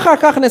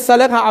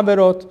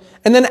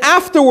 And then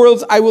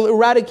afterwards, I will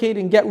eradicate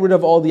and get rid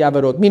of all the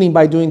averot, meaning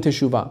by doing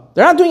teshuvah.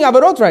 They're not doing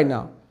averot right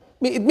now.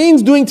 It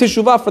means doing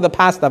teshuvah for the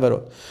past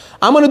averot.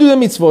 I'm going to do the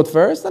mitzvot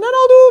first, and then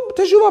I'll do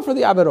teshuvah for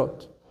the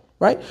averot.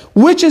 Right?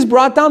 Which is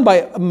brought down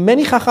by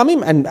many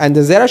chachamim, and the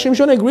Zera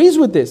Shimshon agrees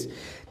with this.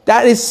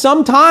 That is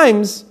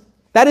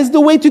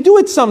the way to do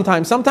it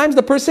sometimes. Sometimes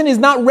the person is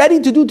not ready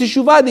to do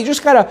teshuvah. They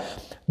just got to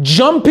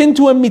jump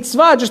into a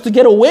mitzvah just to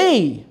get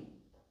away.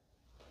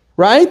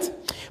 Right?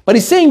 But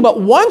he's saying,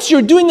 but once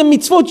you're doing the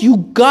mitzvot, you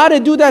got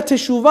to do that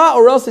teshuvah,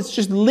 or else it's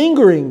just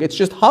lingering. It's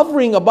just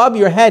hovering above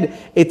your head.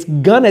 It's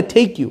going to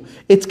take you.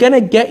 It's going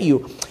to get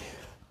you.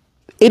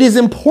 It is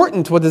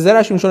important what the Zera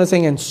Shimshon is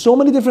saying, and so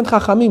many different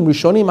chachamim,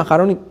 rishonim,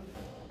 acharonim,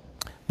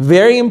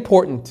 very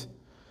important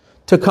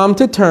to come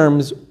to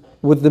terms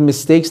with the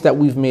mistakes that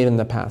we've made in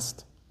the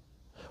past.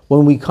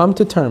 When we come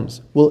to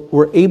terms,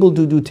 we're able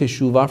to do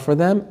teshuvah for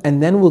them,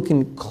 and then we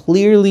can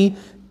clearly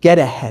get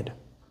ahead.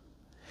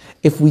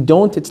 If we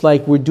don't, it's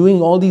like we're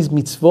doing all these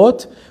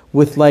mitzvot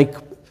with like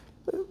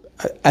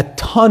a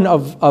ton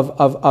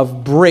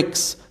of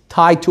bricks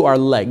tied to our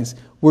legs.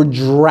 We're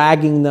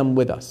dragging them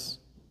with us.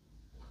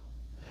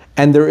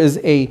 And there is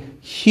a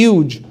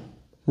huge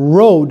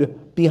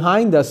road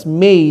behind us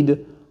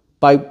made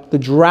by the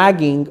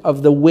dragging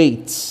of the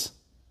weights.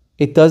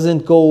 It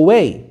doesn't go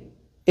away.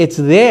 It's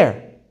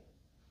there.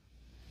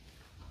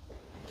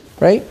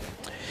 Right?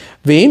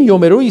 Ve'im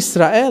yomeru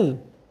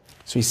Yisrael.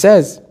 So he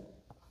says,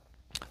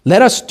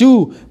 Let us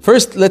do,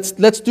 first let's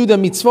do the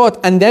mitzvot,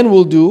 and then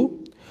we'll do.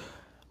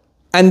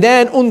 And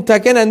then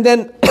untaken, and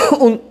then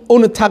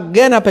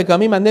untagen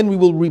hapekamim, and then we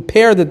will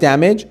repair the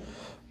damage.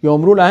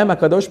 Yomru lahem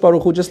HaKadosh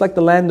Baruch Hu, just like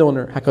the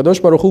landowner,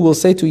 HaKadosh Baruch Hu will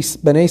say to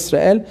Bnei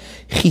Israel,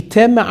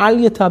 Chitem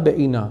ma'al yata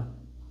be'ina.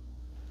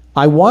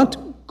 I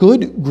want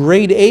good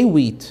grade A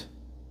wheat.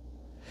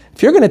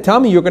 If you're going to tell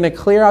me you're going to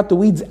clear out the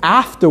weeds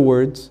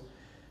afterwards,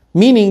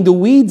 meaning the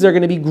weeds are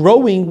going to be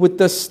growing with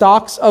the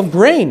stalks of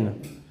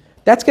grain,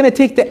 that's going to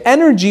take the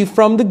energy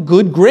from the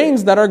good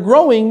grains that are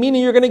growing,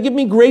 meaning you're going to give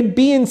me grade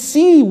B and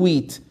C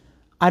wheat.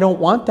 I don't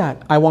want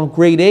that. I want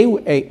grade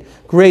A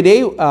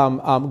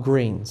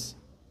grains.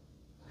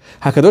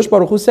 HaKadosh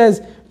Baruch Hu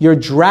says, you're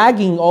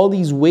dragging all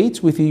these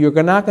weights with you.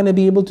 You're not going to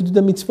be able to do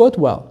the mitzvot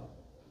well.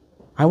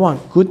 I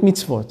want good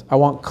mitzvot. I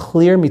want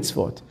clear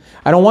mitzvot.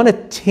 I don't want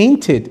it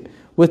tainted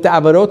with the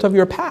avarot of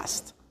your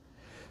past.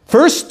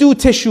 First do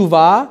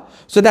Teshuva,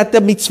 so that the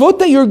mitzvot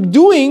that you're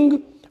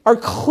doing are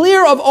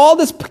clear of all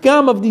this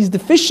pagam, of these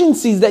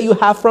deficiencies that you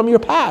have from your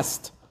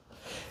past.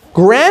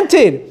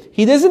 Granted,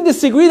 he doesn't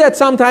disagree that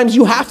sometimes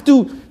you have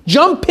to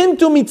jump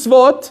into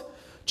mitzvot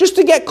just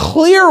to get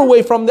clear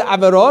away from the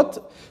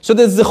avarot, so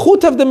the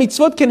zechut of the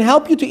mitzvot can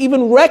help you to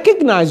even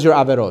recognize your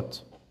avarot.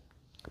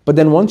 But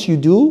then once you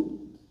do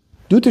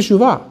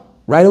Teshuva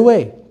right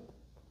away,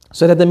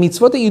 so that the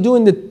mitzvot that you do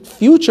in the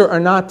future are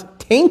not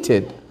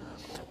tainted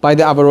by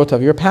the avarot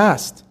of your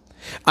past.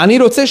 I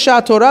want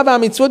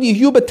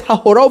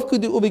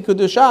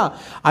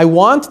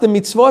the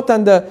mitzvot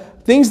and the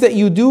things that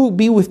you do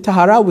be with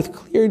tahara, with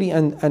clarity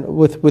and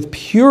with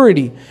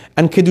purity,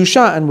 and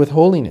kedusha, and with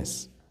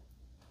holiness.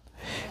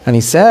 And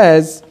he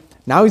says,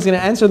 now he's going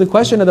to answer the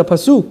question of the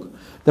pasuk.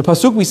 The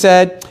pasuk we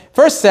said,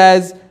 first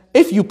says,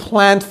 if you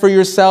plant for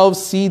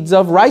yourselves seeds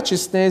of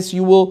righteousness,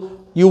 you will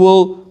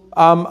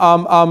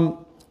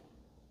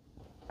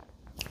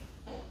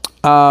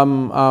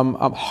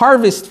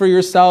harvest for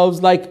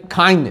yourselves like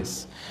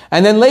kindness.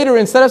 And then later,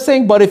 instead of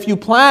saying, but if you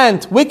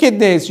plant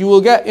wickedness, you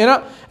will get, it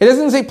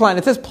doesn't say plant,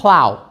 it says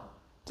plow.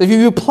 So if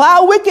you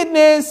plow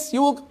wickedness,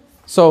 you will.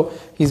 So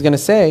he's going to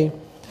say,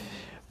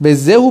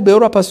 this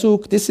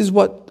is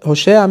what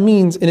Hosea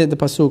means in the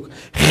pasuk.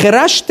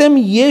 Cherashtem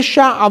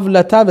yesha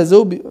avlata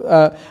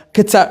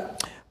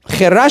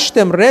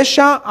cherashtem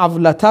resha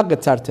avlata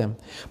getzartem.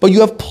 But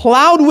you have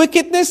plowed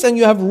wickedness and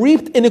you have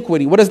reaped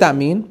iniquity. What does that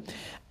mean?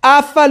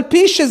 Afal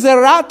pi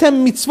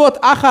shezeratem mitzvot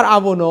achar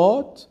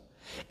avonot.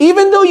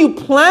 Even though you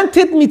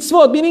planted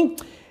mitzvot, meaning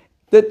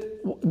that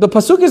the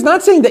pasuk is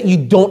not saying that you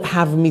don't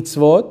have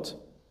mitzvot.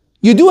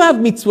 You do have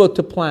mitzvot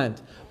to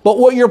plant. But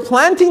what you're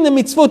planting the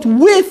mitzvot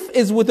with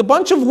is with a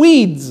bunch of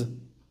weeds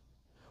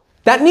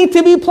that need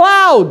to be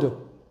plowed.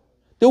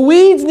 The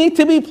weeds need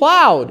to be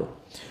plowed.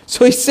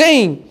 So he's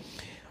saying,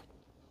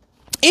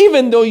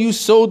 even though you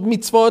sowed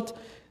mitzvot,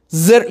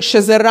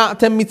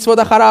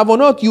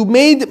 you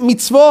made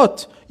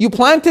mitzvot, you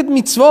planted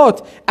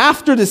mitzvot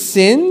after the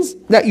sins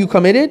that you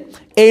committed,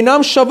 they're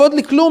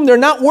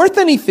not worth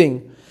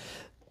anything.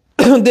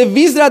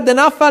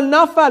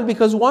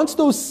 Because once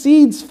those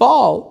seeds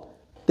fall,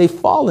 they've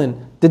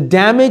fallen. The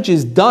damage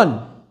is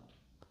done.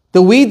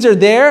 The weeds are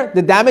there,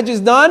 the damage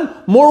is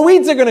done, more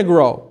weeds are going to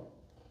grow.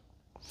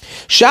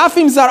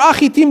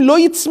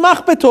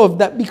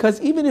 That because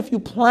even if you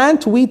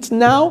plant wheat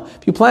now,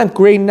 if you plant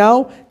grain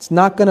now, it's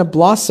not going to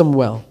blossom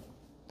well.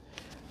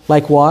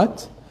 Like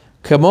what?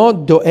 Kamo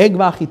doeg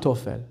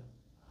v'achitofel.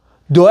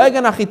 Doeg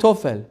and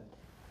Achitofel.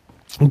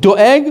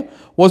 Doeg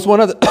was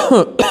one of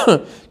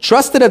the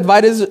trusted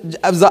advisors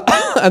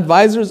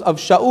of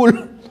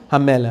Shaul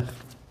HaMelech.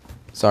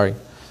 Sorry.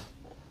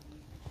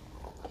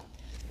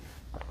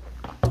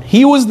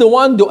 He was the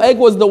one, Doeg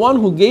was the one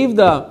who gave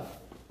the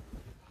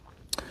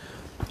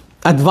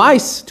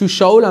advice to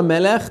Shaul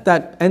HaMelech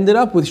that ended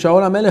up with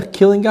Shaul HaMelech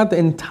killing out the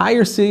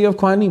entire city of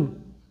Kohanim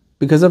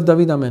because of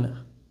David HaMelech.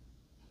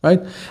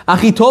 Right?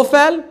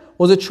 Achitofel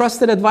was a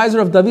trusted advisor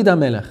of David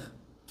HaMelech.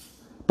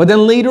 But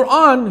then later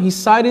on, he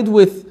sided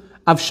with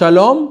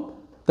Avshalom,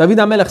 David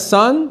HaMelech's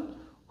son,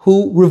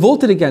 who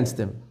revolted against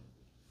him.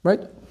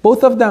 Right?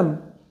 Both of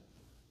them.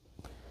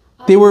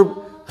 They were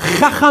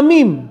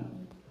chachamim.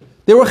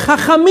 They were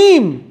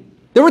chachamim.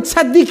 They were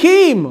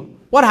tzaddikim.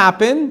 What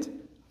happened?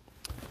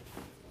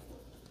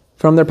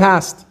 From their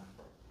past. It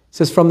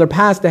says from their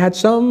past they had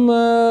some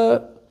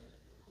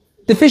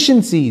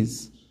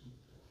deficiencies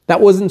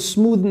that wasn't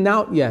smoothed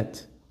out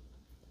yet.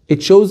 It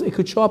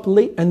could show up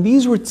late. And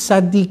these were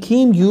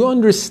tzaddikim. You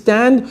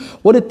understand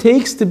what it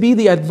takes to be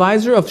the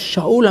advisor of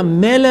Shaul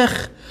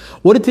HaMelech?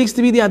 What it takes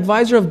to be the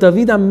advisor of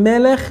David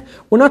HaMelech?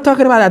 We're not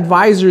talking about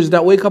advisors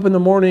that wake up in the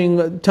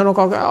morning, 10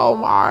 o'clock,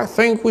 oh, I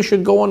think we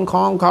should go and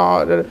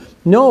conquer.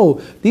 No,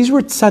 these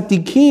were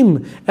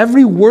tzaddikim.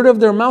 Every word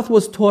of their mouth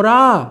was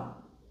Torah.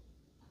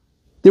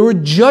 They were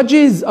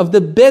judges of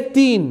the Bet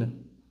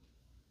Din.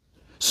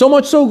 So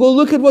much so, go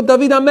look at what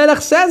David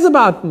HaMelech says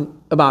about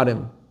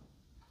him.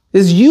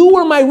 Is you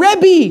were my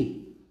Rebbe.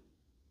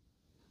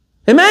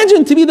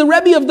 Imagine to be the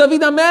Rebbe of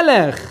David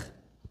HaMelech.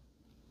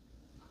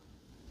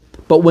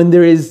 But when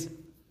there is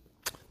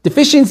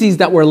deficiencies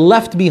that were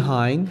left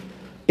behind,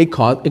 it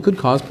could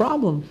cause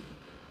problems.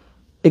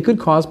 It could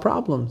cause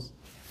problems,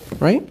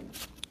 right?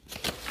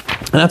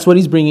 And that's what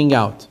he's bringing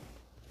out.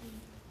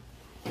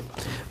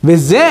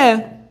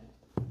 V'zeh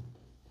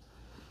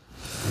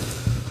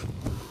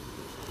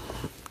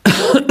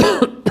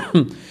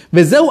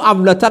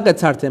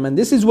and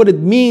this is what it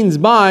means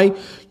by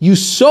you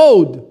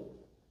sowed.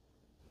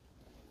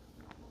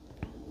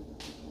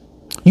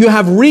 You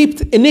have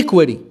reaped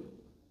iniquity.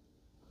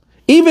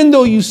 Even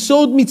though you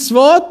sowed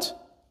mitzvot,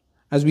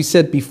 as we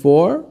said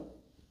before,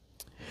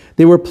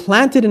 they were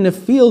planted in a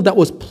field that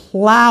was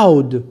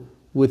plowed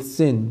with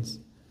sins.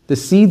 The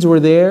seeds were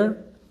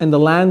there, and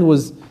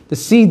the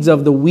seeds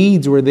of the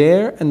weeds were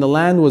there, and the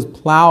land was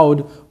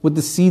plowed with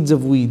the seeds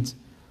of weeds.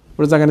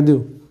 What is that going to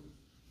do?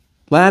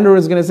 Landowner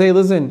is going to say,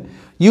 listen,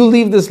 you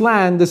leave this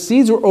land, the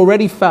seeds were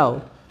already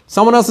fell.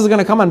 Someone else is going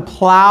to come and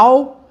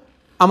plow.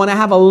 I'm going to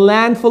have a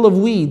land full of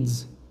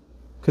weeds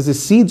because the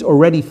seeds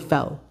already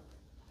fell.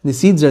 And the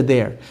seeds are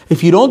there.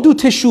 If you don't do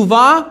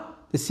Teshuva,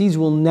 the seeds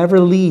will never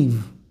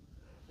leave.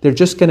 They're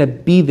just going to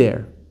be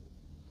there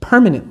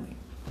permanently.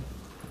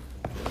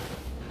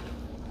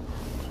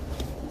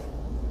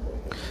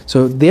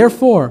 So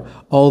therefore,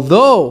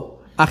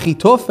 although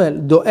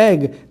Achitofel,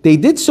 Doeg, they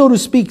did, so to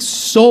speak,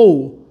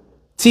 sow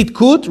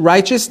tzidkut,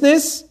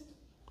 righteousness,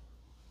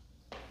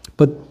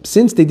 but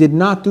since they did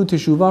not do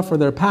Teshuvah for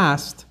their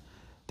past,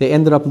 they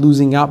ended up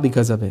losing out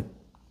because of it.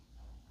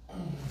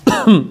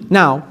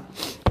 Now,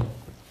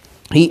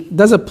 he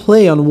does a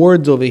play on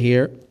words over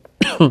here.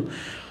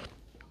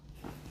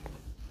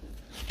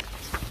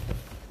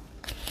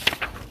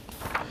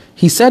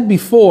 He said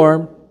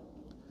before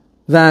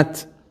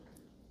that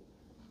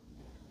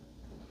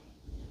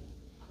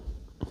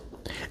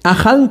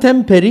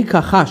Achaltem peri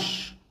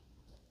kachash.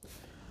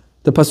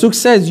 The pasuk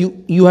says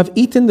you have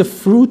eaten the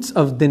fruits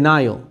of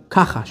denial,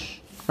 kachash,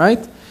 right?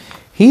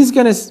 He's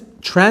going to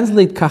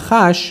translate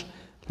kachash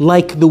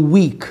like the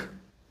weak,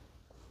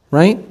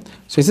 right?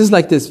 So he says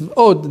like this.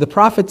 Oh, the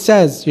prophet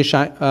says,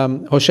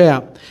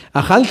 Hosea,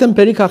 achaltem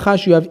peri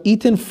kachash, you have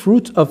eaten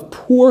fruit of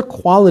poor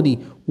quality,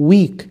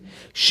 weak.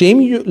 Shem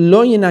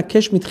lo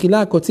yenakesh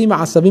mitchila kotzim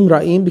asavim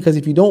ra'im, because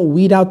if you don't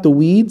weed out the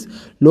weeds,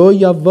 lo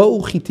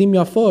yavou chitim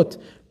yafot.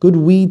 Good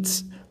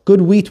wheat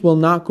will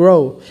not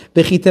grow.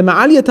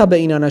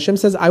 Hashem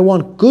says, I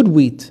want good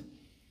wheat.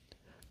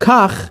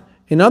 Kach,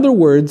 in other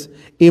words,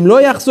 if you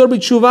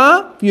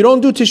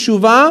don't do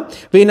teshuvah,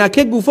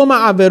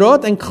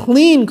 and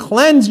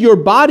cleanse your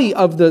body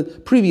of the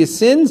previous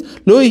sins,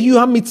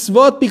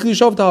 mitzvot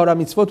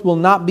will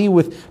not be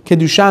with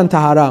kedusha and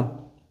tahara.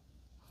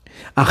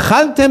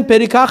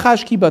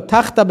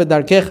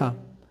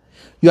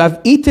 You have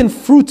eaten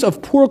fruits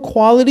of poor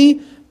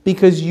quality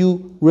because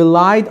you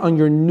relied on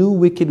your new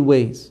wicked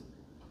ways.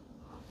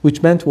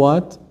 Which meant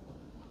what?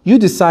 You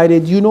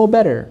decided you know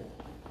better.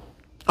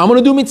 I'm going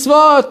to do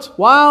mitzvot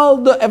while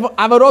the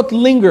avarot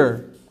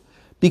linger.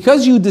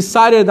 Because you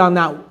decided on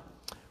that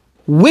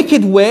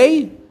wicked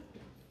way,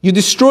 you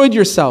destroyed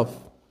yourself.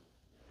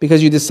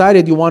 Because you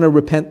decided you want to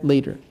repent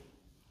later.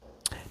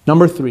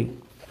 Number 3.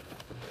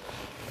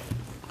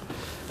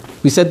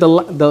 We said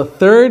the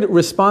third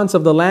response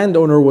of the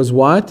landowner was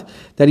what?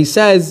 That he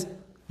says,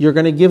 you're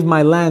going to give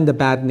my land a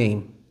bad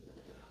name.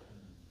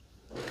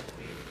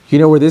 You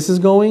know where this is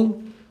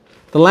going?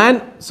 The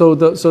land. So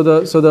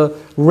the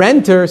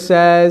renter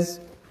says,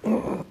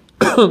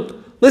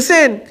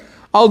 "Listen,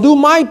 I'll do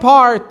my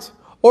part,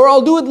 or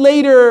I'll do it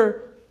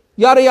later."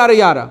 Yada yada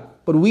yada.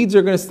 But weeds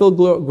are going to still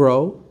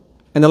grow,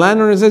 and the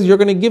landowner says, "You're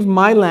going to give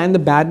my land a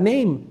bad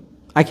name.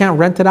 I can't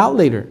rent it out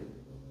later."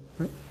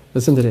 Right?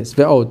 Listen to this.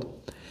 Ve'od.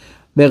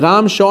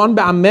 Be'ram sho'an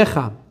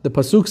be'amecha. The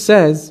pasuk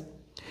says,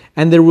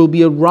 and there will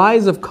be a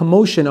rise of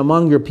commotion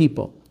among your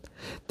people.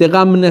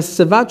 Because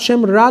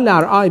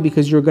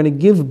you're going to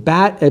give a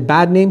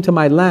bad name to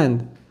my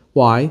land.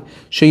 Why?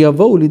 Because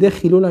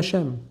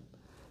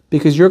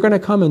you're going to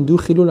come and do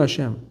Chilul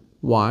Hashem.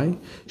 Why?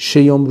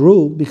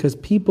 Because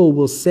people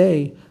will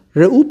say,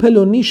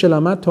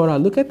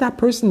 look at that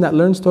person that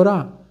learns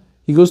Torah.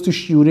 He goes to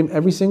Shurim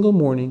every single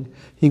morning.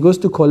 He goes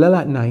to Kolel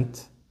at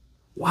night.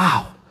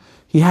 Wow.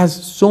 He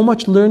has so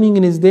much learning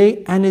in his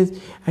day, and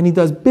he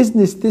does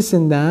business, this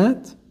and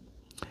that.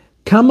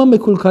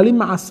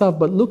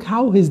 But look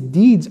how his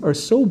deeds are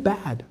so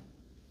bad.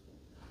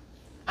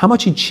 How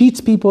much he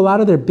cheats people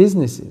out of their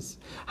businesses.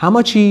 How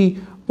much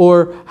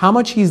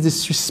he's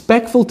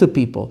disrespectful to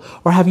people.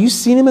 Or have you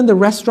seen him in the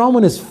restaurant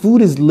when his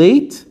food is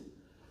late?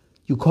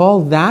 You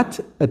call that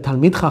a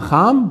Talmid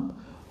Chacham?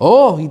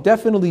 Oh, he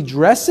definitely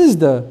dresses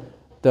the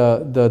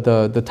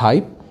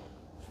type.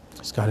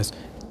 This guy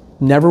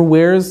never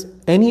wears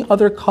any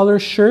other color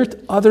shirt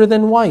other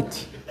than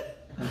white.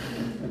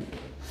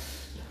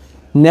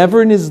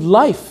 Never in his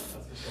life.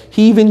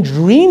 He even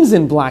dreams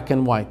in black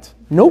and white.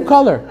 No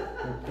color.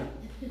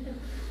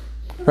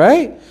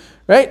 Right?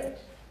 Right?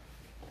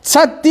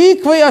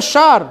 Tzaddik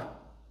v'yashar.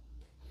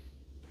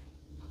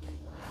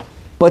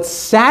 But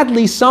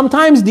sadly,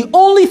 sometimes the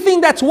only thing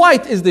that's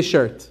white is the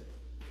shirt.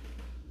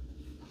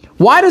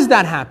 Why does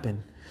that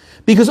happen?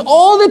 Because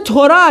all the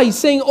Torah, he's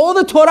saying, all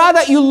the Torah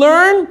that you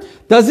learn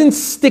doesn't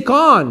stick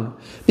on.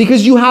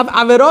 Because you have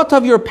averot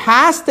of your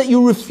past that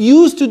you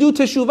refuse to do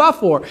teshuvah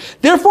for.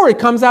 Therefore, it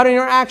comes out in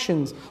your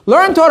actions.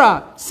 Learn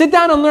Torah. Sit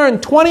down and learn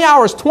 20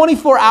 hours,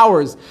 24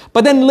 hours.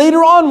 But then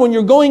later on, when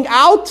you're going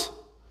out,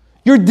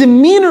 your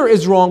demeanor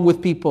is wrong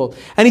with people.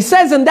 And he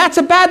says, and that's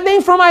a bad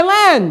name for my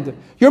land.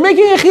 You're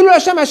making a chilul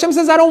Hashem. Hashem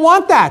says, I don't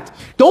want that.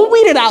 Don't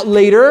weed it out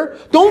later.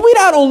 Don't weed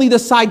out only the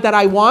side that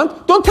I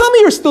want. Don't tell me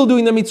you're still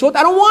doing the mitzvot.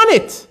 I don't want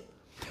it.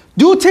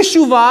 Do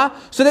teshuvah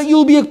so that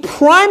you'll be a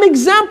prime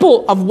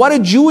example of what a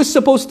Jew is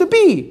supposed to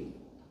be.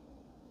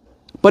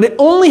 But it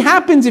only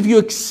happens if you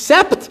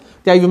accept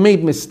that you've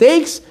made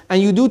mistakes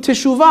and you do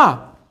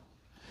teshuvah.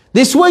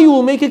 This way you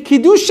will make a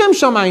kiddush Shem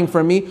Shamayim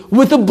for me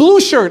with a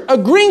blue shirt, a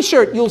green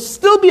shirt. You'll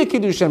still be a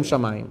kiddush Shem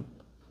Shamayim.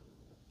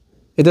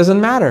 It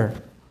doesn't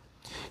matter.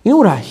 You know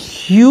what a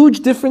huge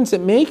difference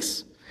it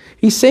makes?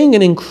 He's saying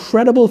an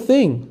incredible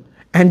thing.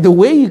 And the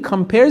way he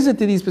compares it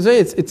to these people,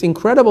 it's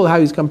incredible how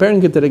he's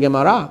comparing it to the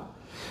Gemara.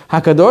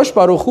 HaKadosh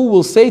Baruch Hu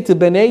will say to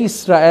Bnei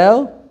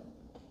Yisrael,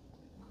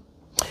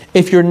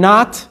 if you're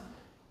not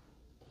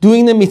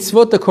doing the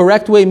mitzvot the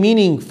correct way,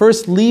 meaning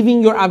first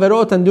leaving your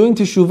averot and doing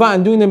teshuvah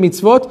and doing the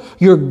mitzvot,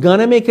 you're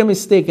gonna make a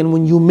mistake. And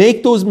when you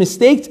make those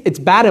mistakes, it's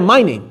bad in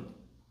my name.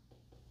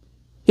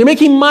 You're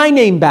making my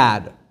name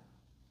bad.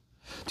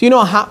 Do you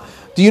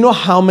know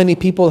how many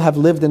people have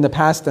lived in the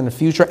past and the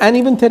future, and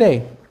even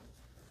today,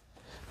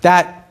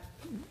 that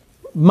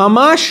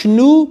mamash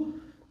knew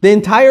the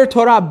entire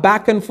Torah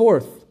back and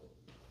forth?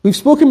 We've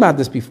spoken about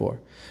this before.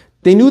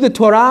 They knew the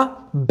Torah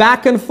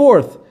back and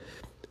forth.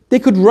 They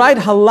could write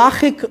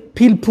halachic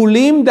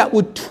pilpulim that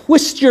would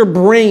twist your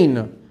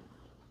brain.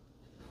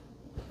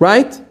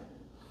 Right?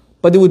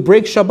 But they would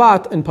break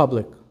Shabbat in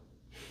public.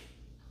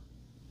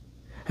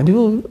 And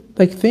people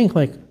think,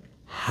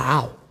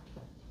 how?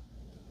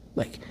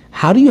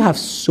 How do you have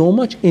so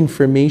much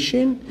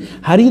information?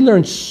 How do you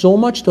learn so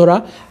much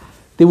Torah?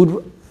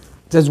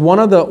 There's one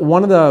of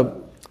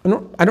the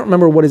I don't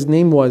remember what his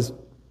name was,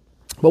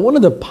 but one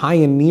of the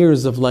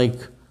pioneers of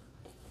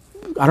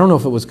I don't know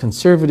if it was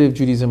conservative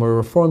Judaism or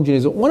Reform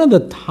Judaism, one of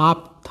the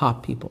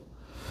top people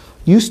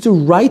used to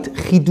write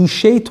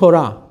Chidushei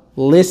Torah.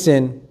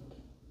 Listen.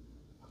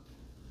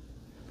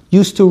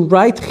 Used to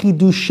write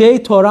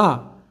Chidushei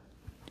Torah.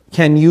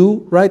 Can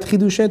you write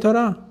Chidushei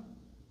Torah?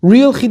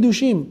 Real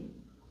Chidushim.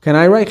 Can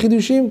I write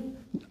Chidushim?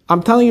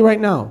 I'm telling you right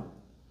now.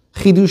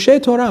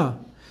 Chidushei Torah.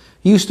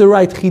 He used to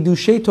write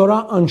Chidushei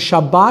Torah on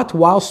Shabbat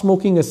while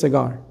smoking a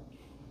cigar.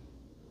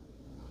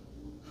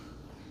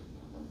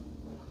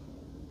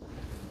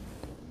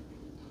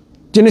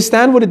 Do you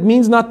understand what it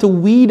means not to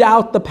weed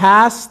out the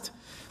past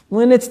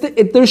when there's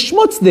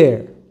schmutz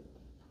there?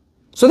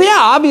 So yeah,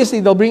 obviously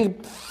they'll bring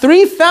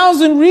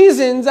 3,000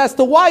 reasons as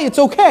to why it's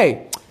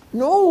okay.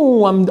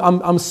 No,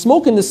 I'm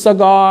smoking the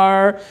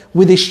cigar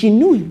with a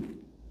shinui.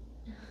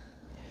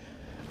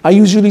 I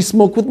usually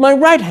smoke with my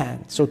right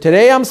hand. So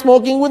today I'm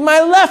smoking with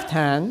my left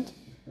hand.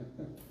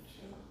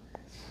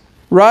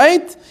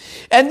 Right?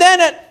 And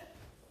then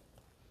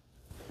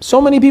so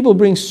many people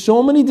bring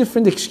so many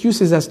different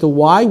excuses as to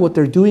why what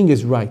they're doing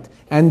is right.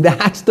 And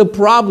that's the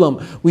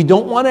problem. We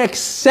don't want to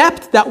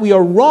accept that we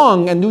are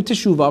wrong and do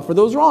teshuvah for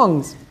those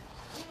wrongs.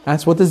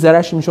 That's what the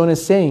Zera Shimshon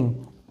is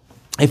saying.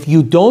 If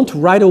you don't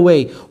right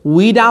away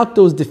weed out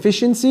those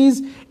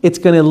deficiencies, it's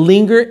going to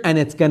linger and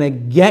it's going to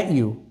get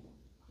you.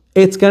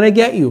 It's going to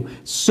get you.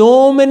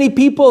 So many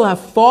people have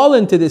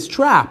fallen to this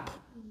trap.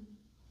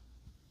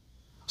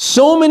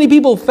 So many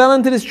people fell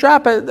into this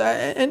trap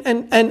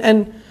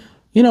and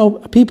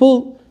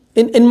people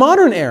in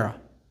modern era,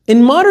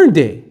 in modern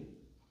day,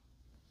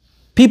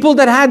 people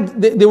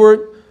that they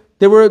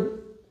were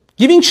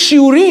giving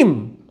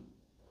shiurim,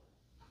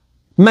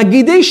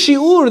 magidei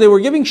shiur, they were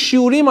giving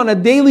shiurim on a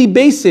daily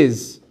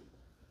basis,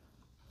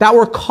 that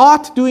were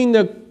caught doing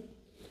the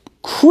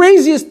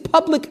craziest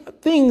public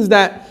things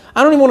that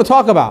I don't even want to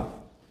talk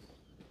about.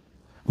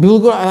 People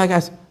go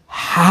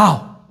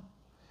how?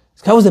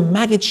 This guy was a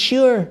magid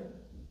shiur.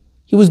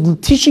 He was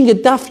teaching a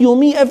daf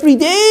yomi every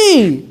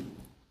day.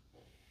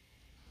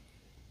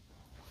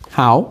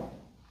 How?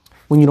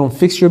 When you don't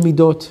fix your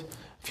midot,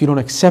 if you don't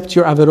accept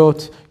your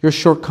averot, your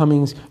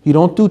shortcomings, you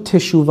don't do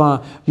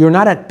teshuvah, you're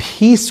not at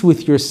peace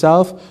with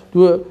yourself,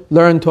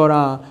 learn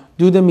Torah,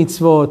 do the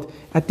mitzvot.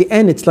 At the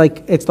end, it's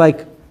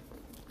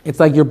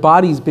like your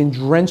body's been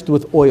drenched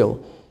with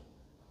oil.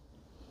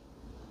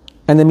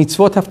 And the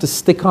mitzvot have to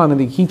stick on and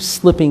they keep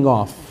slipping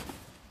off.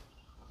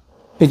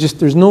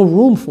 There's no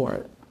room for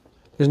it.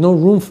 There's no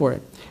room for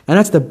it. And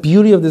that's the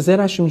beauty of the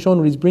Zera Shimshon,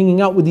 what he's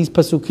bringing out with these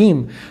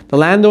pasukim. The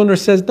landowner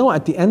says, no,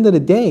 at the end of the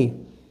day,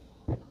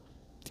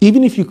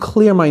 even if you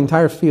clear my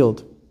entire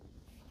field,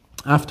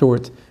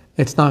 afterwards,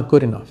 it's not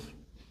good enough.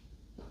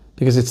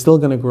 Because it's still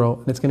going to grow,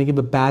 and it's going to give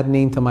a bad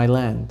name to my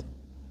land.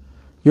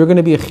 You're going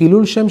to be a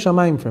chilul Shem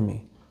Shamayim for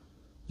me.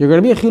 You're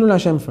going to be a chilul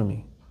Hashem for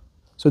me.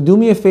 So do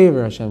me a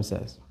favor, Hashem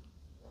says.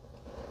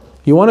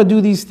 You want to do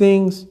these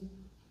things,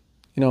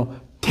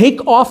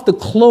 take off the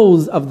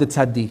clothes of the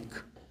tzaddik.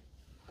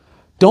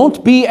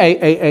 Don't be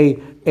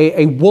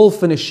a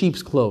wolf in a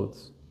sheep's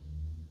clothes.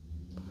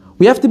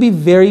 We have to be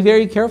very,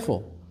 very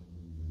careful.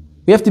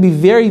 We have to be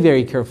very,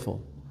 very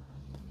careful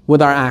with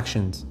our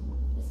actions.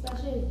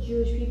 Especially as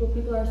Jewish people,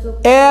 people are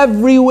so...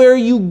 Everywhere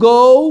you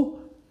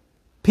go,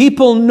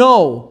 people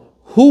know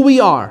who we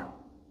are.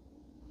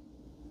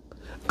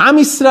 Am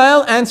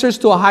Yisrael answers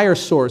to a higher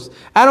source.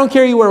 I don't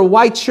care you wear a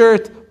white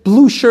shirt,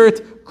 blue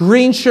shirt,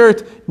 green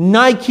shirt,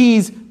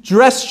 Nikes,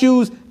 dress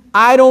shoes.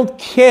 I don't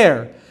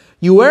care.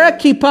 You wear a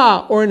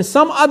kippah or in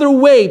some other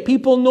way,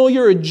 people know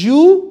you're a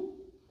Jew.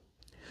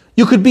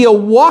 You could be a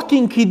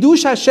walking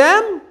Kiddush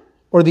Hashem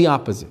or the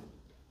opposite.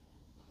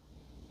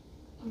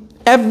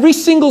 Every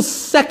single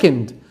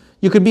second,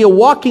 you could be a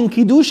walking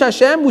Kiddush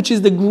Hashem, which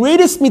is the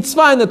greatest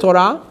mitzvah in the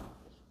Torah,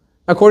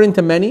 according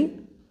to many,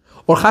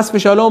 or Chas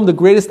v'Shalom, the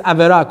greatest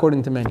avera,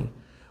 according to many,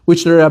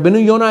 which the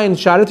Rabbeinu Yonah in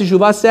Sha'ar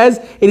Teshuva says,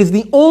 it is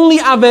the only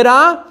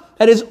avera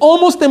that is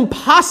almost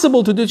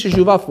impossible to do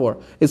Teshuva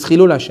for. It's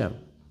Chilul Hashem.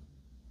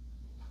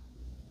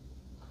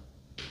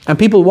 And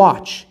people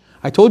watch.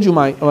 I told you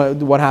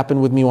what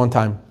happened with me one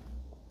time.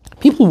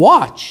 People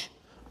watch.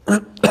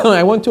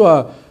 I went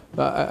to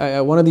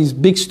one of these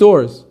big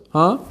stores.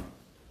 Huh?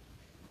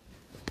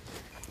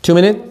 2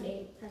 minutes?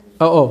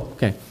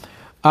 Okay.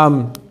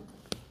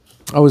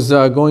 I was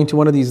going to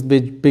one of these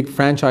big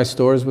franchise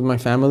stores with my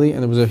family,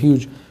 and there was a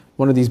huge,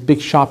 one of these big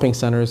shopping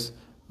centers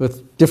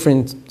with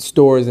different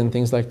stores and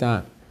things like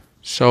that.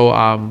 So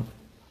I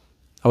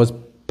was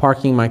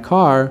parking my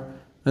car,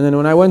 and then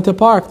when I went to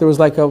park, there was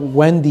like a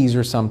Wendy's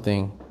or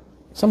something,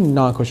 some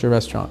non-kosher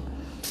restaurant.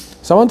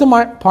 So I went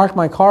to park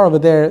my car over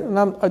there, and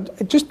I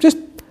just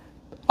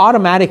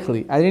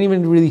automatically, I didn't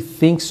even really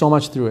think so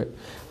much through it.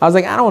 I was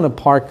like, I don't want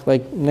to park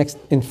like next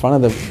in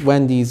front of the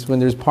Wendy's when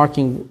there's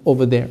parking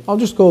over there. I'll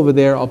just go over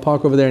there. I'll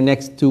park over there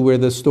next to where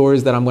the store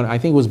is that I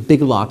think it was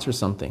Big Lots or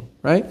something,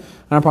 right? And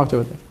I parked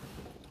over there.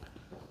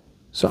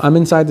 So I'm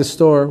inside the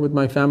store with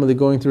my family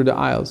going through the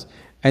aisles,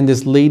 and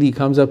this lady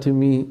comes up to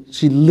me.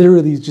 She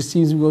literally just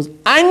sees me and goes,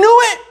 I knew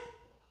it!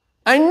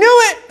 I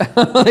knew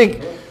it!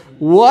 Like,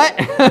 what?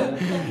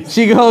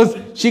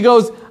 She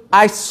goes,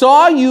 I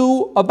saw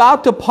you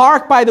about to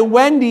park by the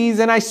Wendy's,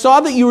 and I saw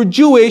that you were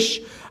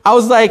Jewish. I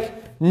was like,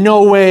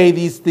 no way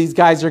these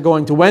guys are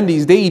going to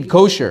Wendy's. They eat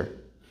kosher.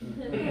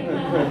 I'm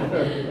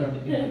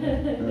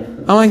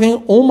like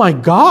thinking, oh my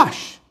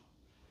gosh.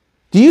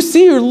 Do you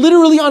see? You're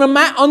literally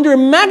under a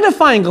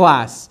magnifying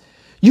glass.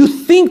 You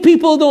think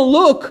people don't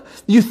look.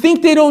 You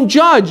think they don't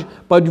judge.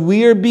 But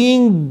we are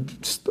being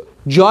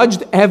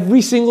judged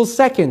every single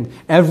second,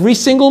 every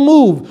single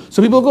move.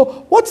 So people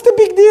go, what's the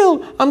big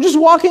deal? I'm just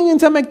walking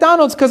into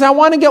McDonald's because I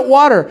want to get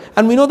water.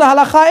 And we know the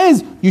halakha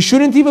is, you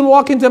shouldn't even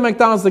walk into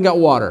McDonald's to get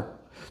water.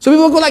 So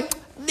people go like,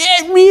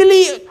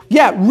 really?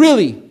 Yeah,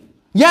 really?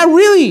 Yeah,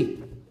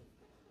 really?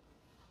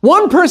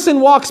 One person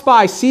walks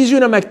by, sees you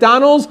in a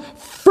McDonald's,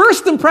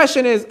 first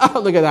impression is,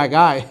 oh, look at that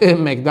guy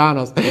in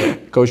McDonald's.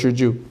 Kosher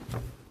Jew.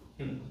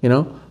 You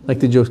know, like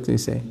the jokes they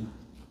say.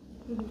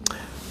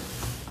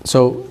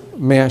 So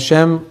may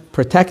Hashem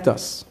protect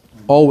us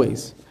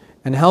always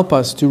and help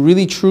us to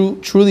really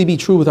truly be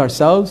true with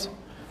ourselves.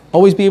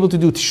 Always be able to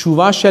do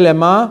Teshuva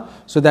Shelema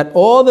so that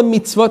all the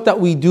mitzvot that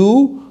we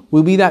do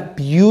will be that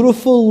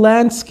beautiful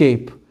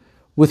landscape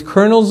with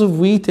kernels of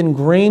wheat and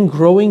grain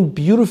growing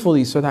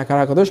beautifully. So that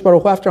HaKadosh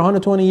Baruch Hu, after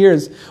 120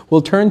 years,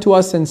 will turn to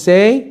us and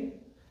say,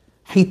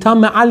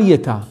 Hitam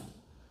ma'aliyata.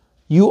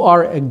 You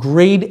are a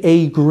grade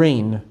A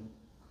grain.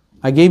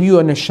 I gave you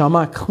a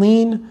neshama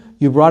clean.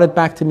 You brought it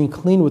back to me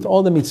clean with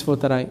all the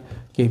mitzvot that I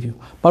gave you.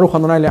 Baruch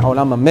Adonai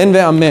le'olam. Amen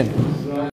ve'amen.